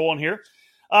getting rolling here.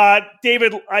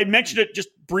 David, I mentioned it just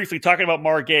briefly talking about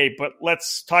Margay, but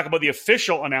let's talk about the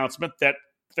official announcement that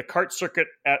the kart circuit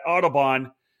at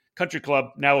Autobahn Country Club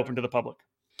now open to the public.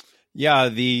 Yeah,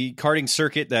 the karting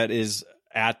circuit that is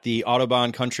at the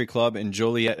Autobahn Country Club in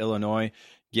Joliet, Illinois,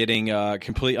 getting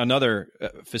another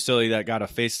facility that got a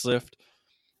facelift.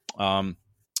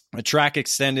 A track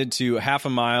extended to half a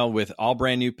mile with all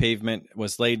brand new pavement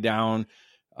was laid down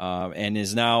and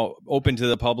is now open to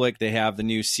the public. They have the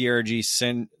new CRG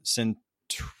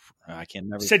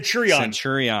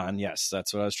Centurion. Yes,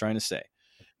 that's what I was trying to say.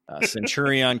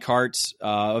 Centurion karts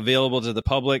available to the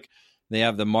public. They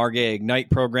have the Margay Ignite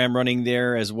program running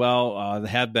there as well. They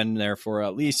have been there for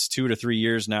at least 2 to 3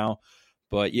 years now.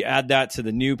 But you add that to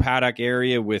the new paddock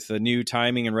area with a new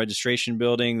timing and registration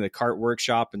building, the kart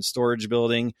workshop and storage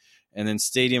building, and then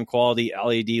stadium quality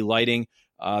LED lighting.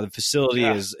 The facility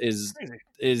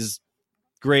is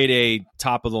grade A,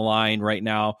 top of the line right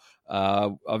now.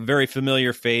 A very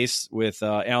familiar face with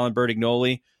Alan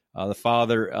Bertignoli, the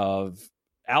father of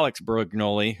Alex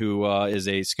Bertignoli, who is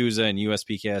a SCUSA and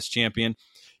USPKS champion.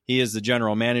 He is the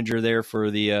general manager there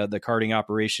for the karting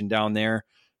operation down there.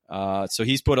 So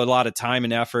he's put a lot of time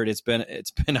and effort. It's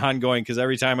been ongoing because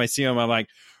every time I see him, I'm like,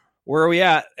 where are we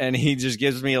at? And he just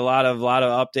gives me a lot of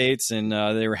updates. And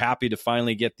they were happy to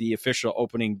finally get the official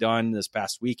opening done this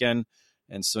past weekend.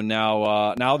 And so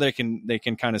now they can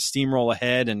kind of steamroll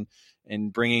ahead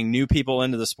and bringing new people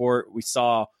into the sport. We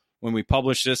saw when we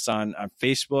published this on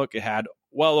Facebook, it had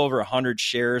well over 100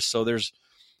 shares. So there's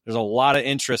a lot of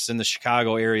interest in the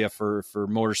Chicago area for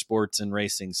motorsports and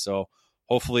racing. So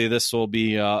hopefully this will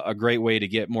be a great way to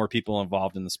get more people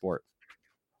involved in the sport.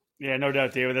 Yeah, no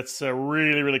doubt, David. That's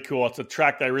really, really cool. It's a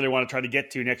track that I really want to try to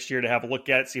get to next year to have a look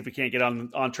at, see if we can't get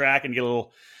on track and get a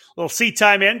little seat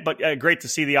time in. But great to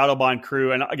see the Autobahn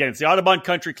crew. And again, it's the Autobahn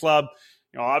Country Club.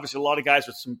 Obviously a lot of guys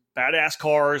with some badass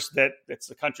cars that's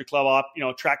the country club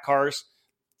track cars.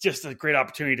 Just a great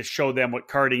opportunity to show them what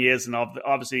karting is. And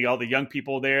obviously all the young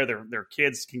people there, their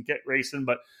kids can get racing,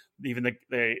 but even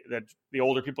the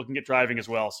older people can get driving as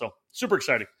well. So super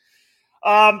exciting.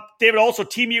 David, also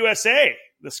Team USA,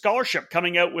 the scholarship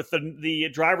coming out with the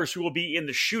drivers who will be in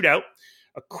the shootout.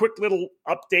 A quick little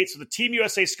update. So the Team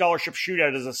USA Scholarship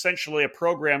Shootout is essentially a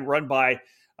program run by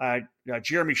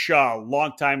Jeremy Shaw,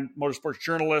 longtime motorsports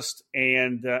journalist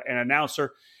and an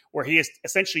announcer, where he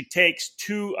essentially takes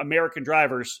 2 American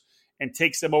drivers and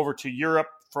takes them over to Europe.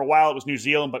 For a while it was New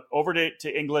Zealand, but over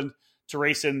to England to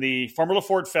race in the Formula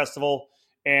Ford Festival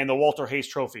and the Walter Hayes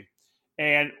Trophy.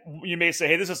 And you may say,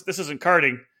 hey, this isn't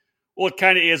karting. Well, it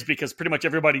kind of is, because pretty much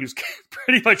everybody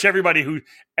who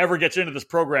ever gets into this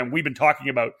program, we've been talking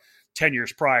about 10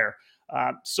 years prior.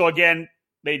 So again,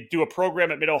 they do a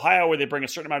program at Mid-Ohio where they bring a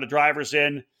certain amount of drivers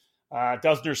in, a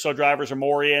dozen or so drivers or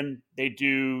more in. They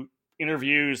do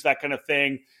interviews, that kind of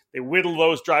thing. They whittle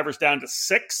those drivers down to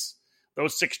 6.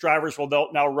 Those 6 drivers will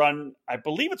now run, I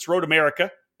believe it's Road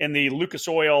America, in the Lucas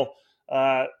Oil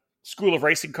School of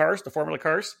Racing cars, the Formula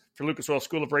cars for Lucas Oil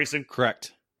School of Racing.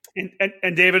 Correct.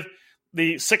 And David,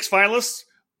 the 6 finalists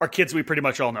are kids we pretty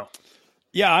much all know.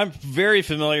 Yeah, I'm very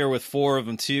familiar with 4 of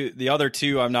them too. The other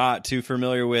 2 I'm not too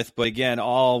familiar with, but again,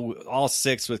 all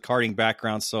 6 with karting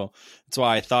backgrounds. So that's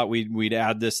why I thought we'd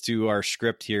add this to our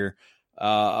script here.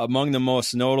 Among the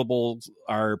most notable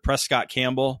are Prescott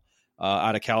Campbell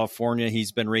out of California.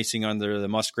 He's been racing under the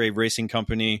Musgrave Racing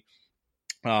Company,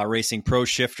 racing Pro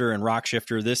Shifter and Rock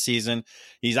Shifter this season.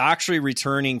 He's actually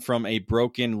returning from a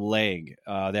broken leg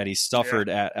that he suffered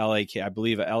at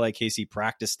LAKC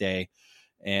practice day.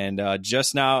 And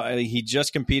just now, he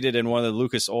just competed in one of the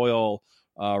Lucas Oil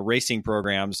racing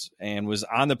programs and was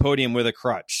on the podium with a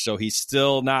crutch. So he's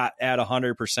still not at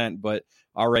 100%, but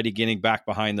already getting back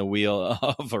behind the wheel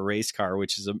of a race car,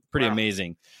 which is pretty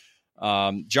amazing.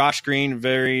 Josh Green,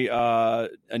 a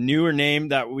newer name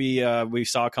that we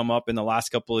saw come up in the last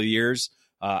couple of years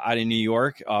out in New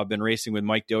York. Been racing with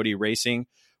Mike Doty Racing.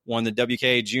 Won the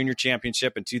WKA Junior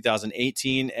Championship in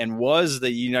 2018 and was the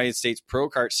United States Pro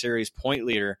Kart Series point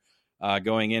leader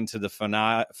going into the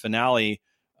finale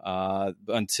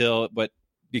but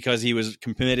because he was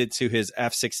committed to his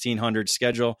F1600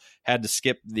 schedule, had to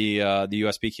skip the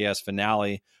USPKS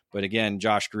finale. But again,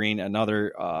 Josh Green,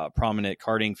 another prominent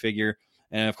karting figure.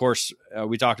 And of course,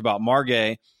 we talked about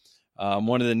Margay,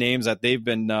 one of the names that they've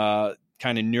been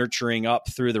kind of nurturing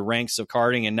up through the ranks of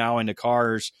karting and now into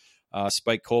cars.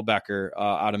 Spike Kohlbecker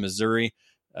out of Missouri.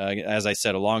 As I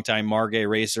said, a longtime Margay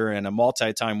racer and a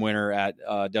multi-time winner at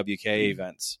WKA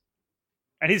events.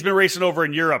 And he's been racing over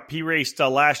in Europe. He raced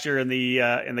last year in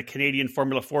the Canadian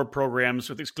Formula Ford programs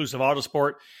with Exclusive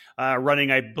Autosport, running.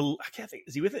 I can't think.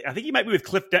 Is he with it? I think he might be with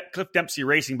Cliff Dempsey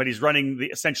Racing, but he's running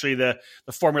essentially the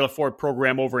Formula Ford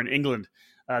program over in England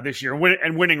this year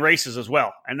and winning races as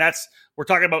well. And we're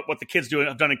talking about what the kids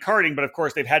have done in karting, but of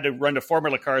course they've had to run to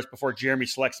Formula cars before Jeremy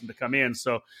selects them to come in.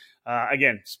 So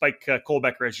again, Spike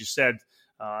Kohlbecker, as you said,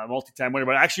 multi-time winner,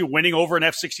 but actually winning over an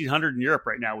F1600 in Europe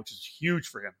right now, which is huge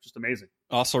for him. Just amazing.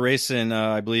 Also racing,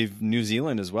 I believe, New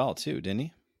Zealand as well, too, didn't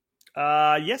he?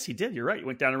 Yes, he did. You're right. He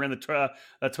went down and ran the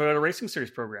Toyota Racing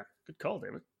Series program. Good call,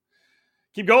 David.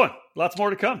 Keep going. Lots more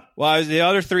to come. Well, the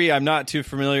other 3, I'm not too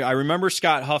familiar. I remember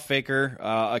Scott Huffaker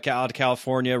out of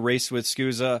California, raced with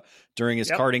SCUSA during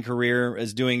his karting career,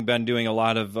 been doing a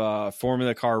lot of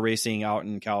Formula car racing out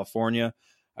in California.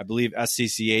 I believe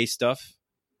SCCA stuff.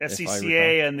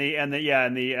 SCCA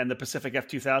and the Pacific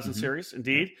F2000 series,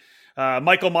 indeed.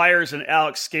 Michael Myers and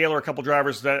Alex Scaler, a couple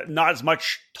drivers that not as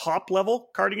much top level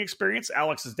karting experience.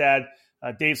 Alex's dad,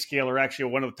 Dave Scaler, actually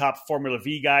one of the top Formula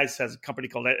V guys, has a company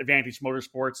called Advantage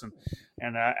Motorsports,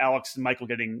 and Alex and Michael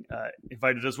getting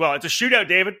invited as well. It's a shootout,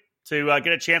 David, to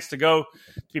get a chance to go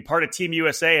to be part of Team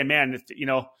USA. And man,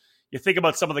 you think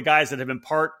about some of the guys that have been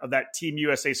part of that Team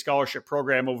USA scholarship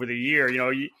program over the year.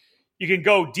 You can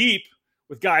go deep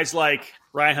with guys like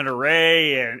Ryan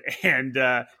Hunter-Reay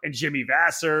and Jimmy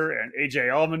Vasser and AJ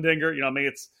Allmendinger.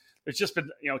 It's just been,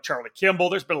 Charlie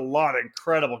Kimball. There's been a lot of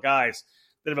incredible guys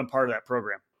that have been part of that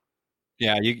program.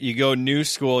 Yeah, you go new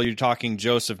school, you're talking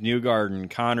Joseph Newgarden,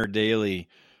 Connor Daly,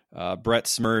 Brett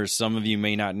Smurs. Some of you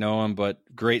may not know him, but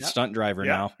great stunt driver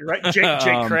now. You're right.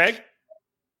 Jake Craig.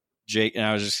 And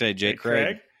I was just saying Jake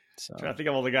Craig. So. I think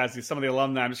of all the guys, some of the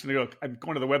alumni. I'm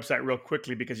going to the website real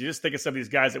quickly because you just think of some of these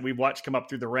guys that we've watched come up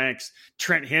through the ranks.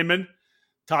 Trent Hinman,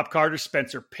 Top Carter,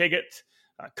 Spencer Piggott,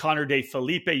 Connor De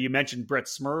Felipe. You mentioned Brett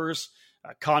Smurs,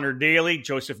 Connor Daly,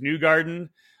 Joseph Newgarden,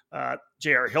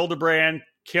 J.R. Hildebrand,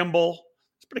 Kimball.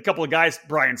 There's been a couple of guys,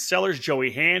 Brian Sellers,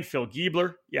 Joey Hand, Phil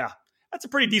Giebler. Yeah, that's a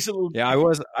pretty decent little... Yeah,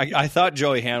 I thought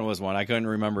Joey Hand was one. I couldn't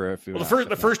remember if he was... Well,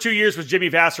 the first 2 years was Jimmy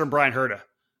Vasser and Brian Herta.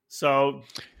 So...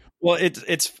 Well,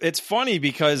 it's funny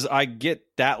because I get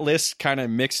that list kind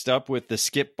of mixed up with the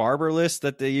Skip Barber list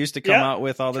that they used to come out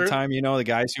with all the time, you know, the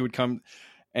guys who would come.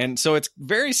 And so it's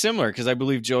very similar because I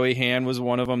believe Joey Hand was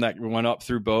one of them that went up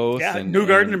through both. Yeah,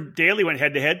 Newgarden and Daly went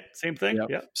head-to-head. Same thing.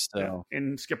 Yep, yeah,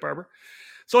 and Skip Barber.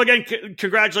 So, again,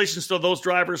 congratulations to those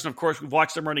drivers. And, of course, we've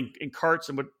watched them running in karts.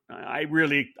 And I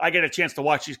get a chance to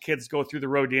watch these kids go through the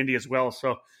road to Indy as well.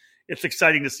 So it's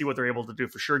exciting to see what they're able to do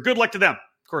for sure. Good luck to them.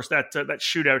 Of course, that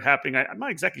shootout happening. I'm not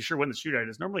exactly sure when the shootout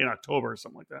is. Normally in October or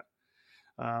something like that.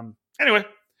 Anyway,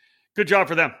 good job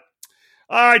for them.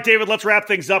 All right, David, let's wrap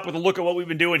things up with a look at what we've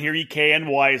been doing here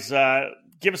EKN-wise.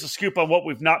 Give us a scoop on what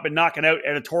we've not been knocking out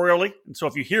editorially. And so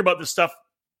if you hear about this stuff,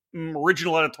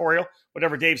 original editorial,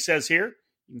 whatever Dave says here,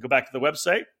 you can go back to the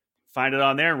website, find it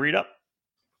on there and read up.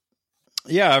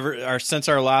 Yeah, since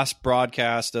our last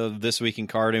broadcast of This Week in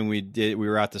Karting, we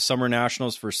were at the Summer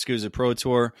Nationals for SKUSA Pro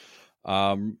Tour.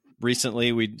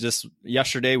 Recently,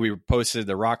 yesterday we posted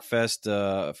the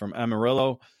Rockfest from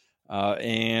Amarillo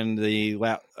and the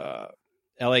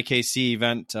LAKC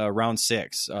event round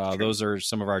 6. Those are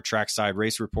some of our trackside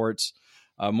race reports.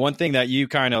 One thing that you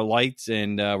kind of liked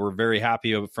and were very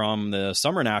happy from the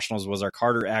Summer Nationals was our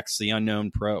Carter X, the Unknown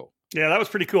Pro. Yeah, that was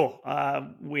pretty cool.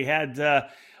 We had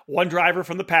one driver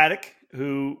from the paddock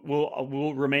who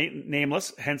will remain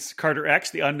nameless, hence Carter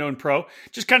X, the Unknown Pro,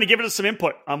 just kind of giving us some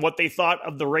input on what they thought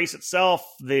of the race itself,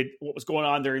 what was going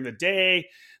on during the day.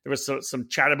 There was some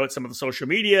chat about some of the social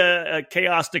media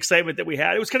chaos and excitement that we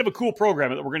had. It was kind of a cool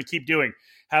program that we're going to keep doing,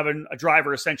 having a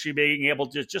driver essentially being able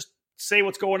to just say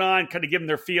what's going on, kind of give them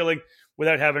their feeling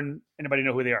without having anybody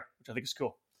know who they are, which I think is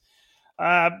cool.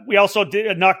 We also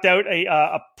knocked out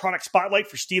a product spotlight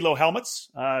for Stilo helmets.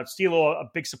 Stilo, a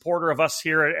big supporter of us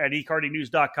here at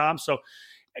ekartingnews.com. So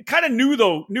kind of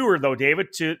newer though, David,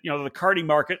 to the karting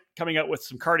market, coming out with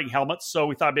some karting helmets. So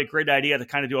we thought it'd be a great idea to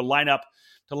kind of do a lineup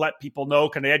to let people know,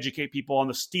 kind of educate people on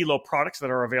the Stilo products that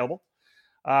are available.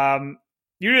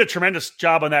 You did a tremendous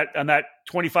job on that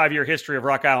 25-year history of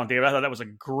Rock Island, David. I thought that was a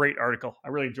great article. I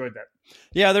really enjoyed that.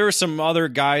 Yeah, there were some other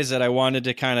guys that I wanted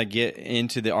to kind of get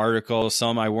into the article.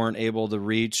 Some I weren't able to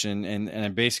reach, and I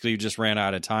basically just ran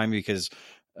out of time because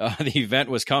the event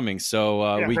was coming.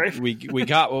 So we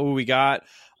got what we got,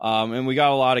 and we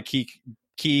got a lot of key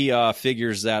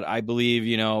figures that I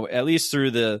believe, at least through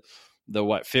the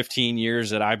 15 years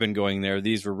that I've been going there,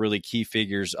 these were really key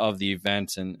figures of the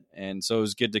event. And so it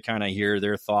was good to kind of hear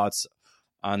their thoughts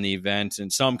on the event,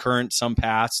 and some current, some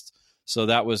past. So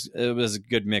it was a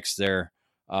good mix there.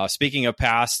 Speaking of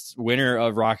past, winner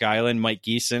of Rock Island, Mike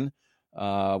Geeson,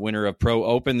 winner of Pro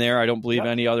Open there. I don't believe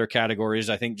any other categories.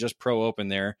 I think just Pro Open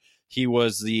there. He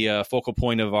was the focal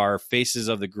point of our Faces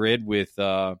of the Grid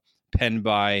penned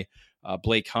by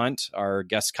Blake Hunt, our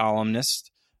guest columnist.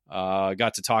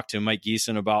 Got to talk to Mike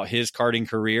Geeson about his karting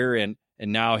career and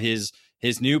now his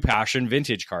new passion,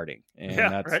 vintage karting.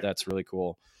 And that's really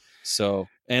cool. So,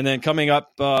 and then coming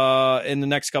up in the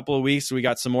next couple of weeks, we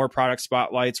got some more product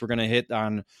spotlights. We're going to hit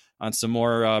on some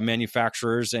more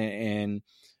manufacturers and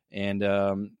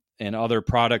other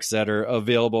products that are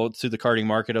available to the karting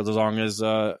market, as long as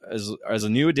a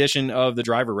new edition of the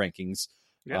driver rankings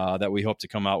that we hope to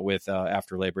come out with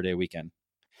after Labor Day weekend.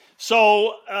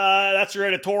 So that's your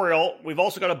editorial. We've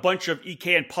also got a bunch of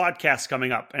EKN podcasts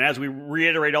coming up. And as we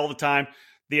reiterate all the time,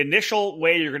 the initial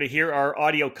way you're going to hear our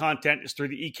audio content is through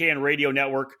the EKN radio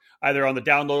network, either on the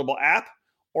downloadable app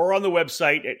or on the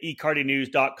website at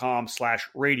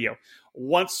ekartingnews.com/radio.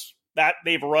 Once that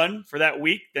they've run for that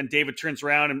week, then David turns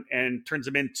around and turns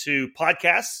them into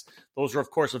podcasts. Those are, of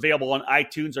course, available on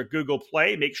iTunes or Google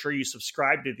Play. Make sure you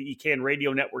subscribe to the EKN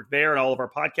radio network there and all of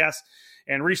our podcasts.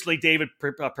 And recently, David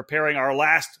preparing our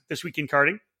last This Week in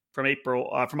Karting from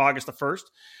August the 1st.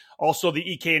 Also,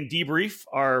 the EKN Debrief,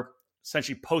 our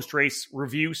essentially post-race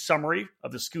review summary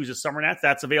of the SKUSA Summer Nats.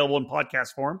 That's available in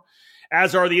podcast form.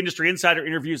 As are the industry insider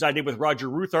interviews I did with Roger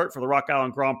Ruthart for the Rock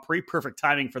Island Grand Prix. Perfect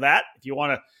timing for that. If you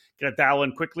want to get a dial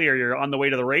in quickly or you're on the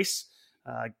way to the race,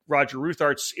 Roger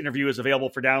Ruthart's interview is available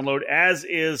for download, as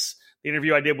is the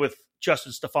interview I did with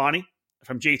Justin Stefani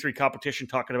from J3 Competition,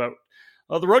 talking about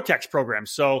the Rotex program.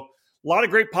 So a lot of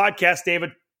great podcasts,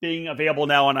 David, being available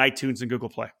now on iTunes and Google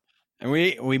Play. And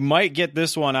we might get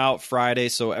this one out Friday,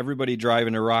 so everybody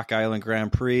driving to Rock Island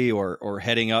Grand Prix or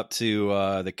heading up to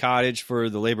the cottage for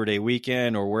the Labor Day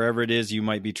weekend or wherever it is you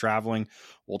might be traveling,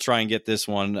 we'll try and get this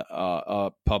one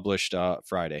published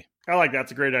Friday. I like that.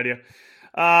 It's a great idea.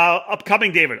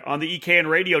 Upcoming, David, on the EKN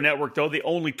Radio Network, though, the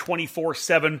only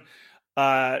 24/7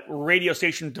 radio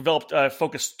station developed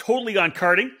focused totally on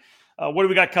karting. What do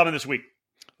we got coming this week?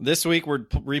 This week, we're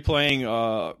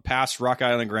replaying past Rock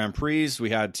Island Grand Prix. We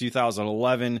had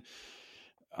 2011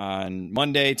 on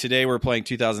Monday. Today, we're playing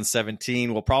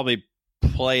 2017. We'll probably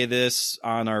play this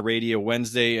on our radio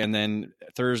Wednesday, and then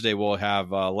Thursday, we'll have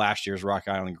last year's Rock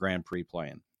Island Grand Prix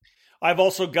playing. I've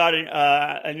also got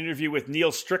an interview with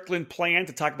Neil Strickland planned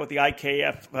to talk about the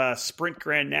IKF Sprint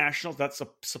Grand Nationals. That's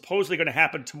supposedly going to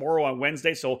happen tomorrow on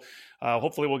Wednesday, so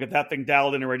hopefully we'll get that thing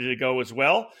dialed in and ready to go as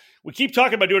well. We keep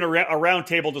talking about doing a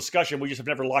roundtable discussion. We just have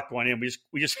never locked one in.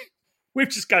 We've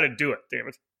just got to do it,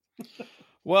 David.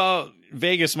 Well,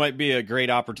 Vegas might be a great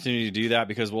opportunity to do that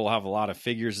because we'll have a lot of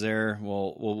figures there.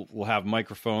 We'll have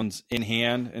microphones in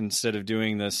hand instead of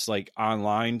doing this like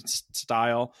online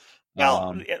style.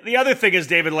 Well, the other thing is,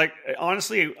 David, like,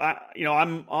 honestly,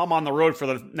 I'm on the road for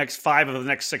the next 5 of the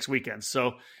next 6 weekends.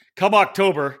 So come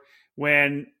October,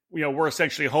 when, we're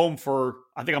essentially home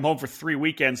I think I'm home for 3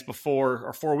 weekends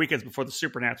or 4 weekends before the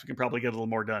Super Nats, we can probably get a little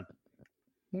more done.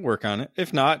 We'll work on it.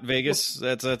 If not, Vegas,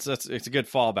 it's a good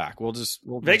fallback.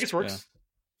 Vegas works.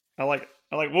 Yeah. I like it.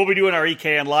 We'll be doing our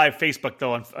EKN Live Facebook,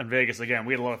 though, on Vegas again.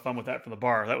 We had a lot of fun with that from the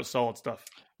bar. That was solid stuff.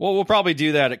 Well, we'll probably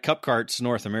do that at Cup Carts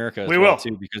North America as well,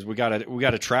 too, because we got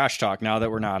to trash talk now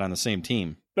that we're not on the same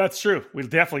team. That's true. We'll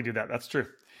definitely do that. That's true.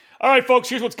 All right, folks,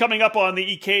 here's what's coming up on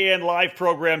the EKN Live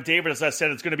program. David, as I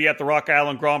said, it's going to be at the Rock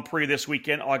Island Grand Prix this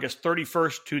weekend, August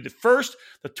 31st to the 1st,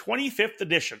 the 25th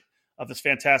edition of this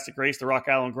fantastic race, the Rock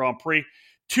Island Grand Prix.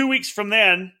 2 weeks from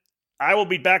then, I will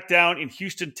be back down in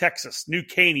Houston, Texas, New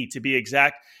Caney to be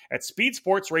exact, at Speed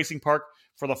Sports Racing Park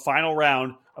for the final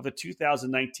round of the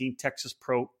 2019 Texas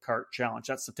Pro Kart Challenge.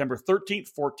 That's September 13th,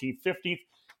 14th, 15th.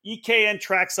 EKN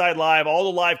Trackside Live, all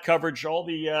the live coverage, all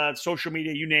the social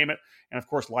media, you name it, and of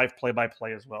course, live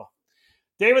play-by-play as well.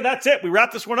 David, that's it. We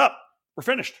wrap this one up. We're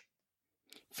finished.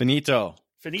 Finito.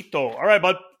 All right,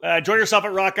 bud. Enjoy yourself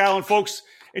at Rock Island, folks.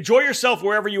 Enjoy yourself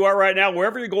wherever you are right now,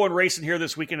 wherever you're going racing here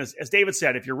this weekend. As David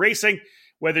said, if you're racing,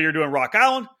 whether you're doing Rock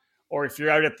Island or if you're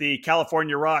out at the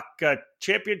California Rock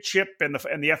Championship and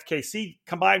the FKC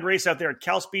combined race out there at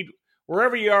Cal Speed,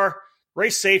 wherever you are,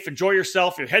 race safe, enjoy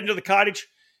yourself. You're heading to the cottage,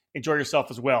 enjoy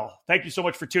yourself as well. Thank you so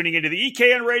much for tuning into the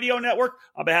EKN Radio Network.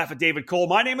 On behalf of David Cole,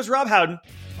 my name is Rob Howden.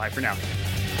 Bye for now.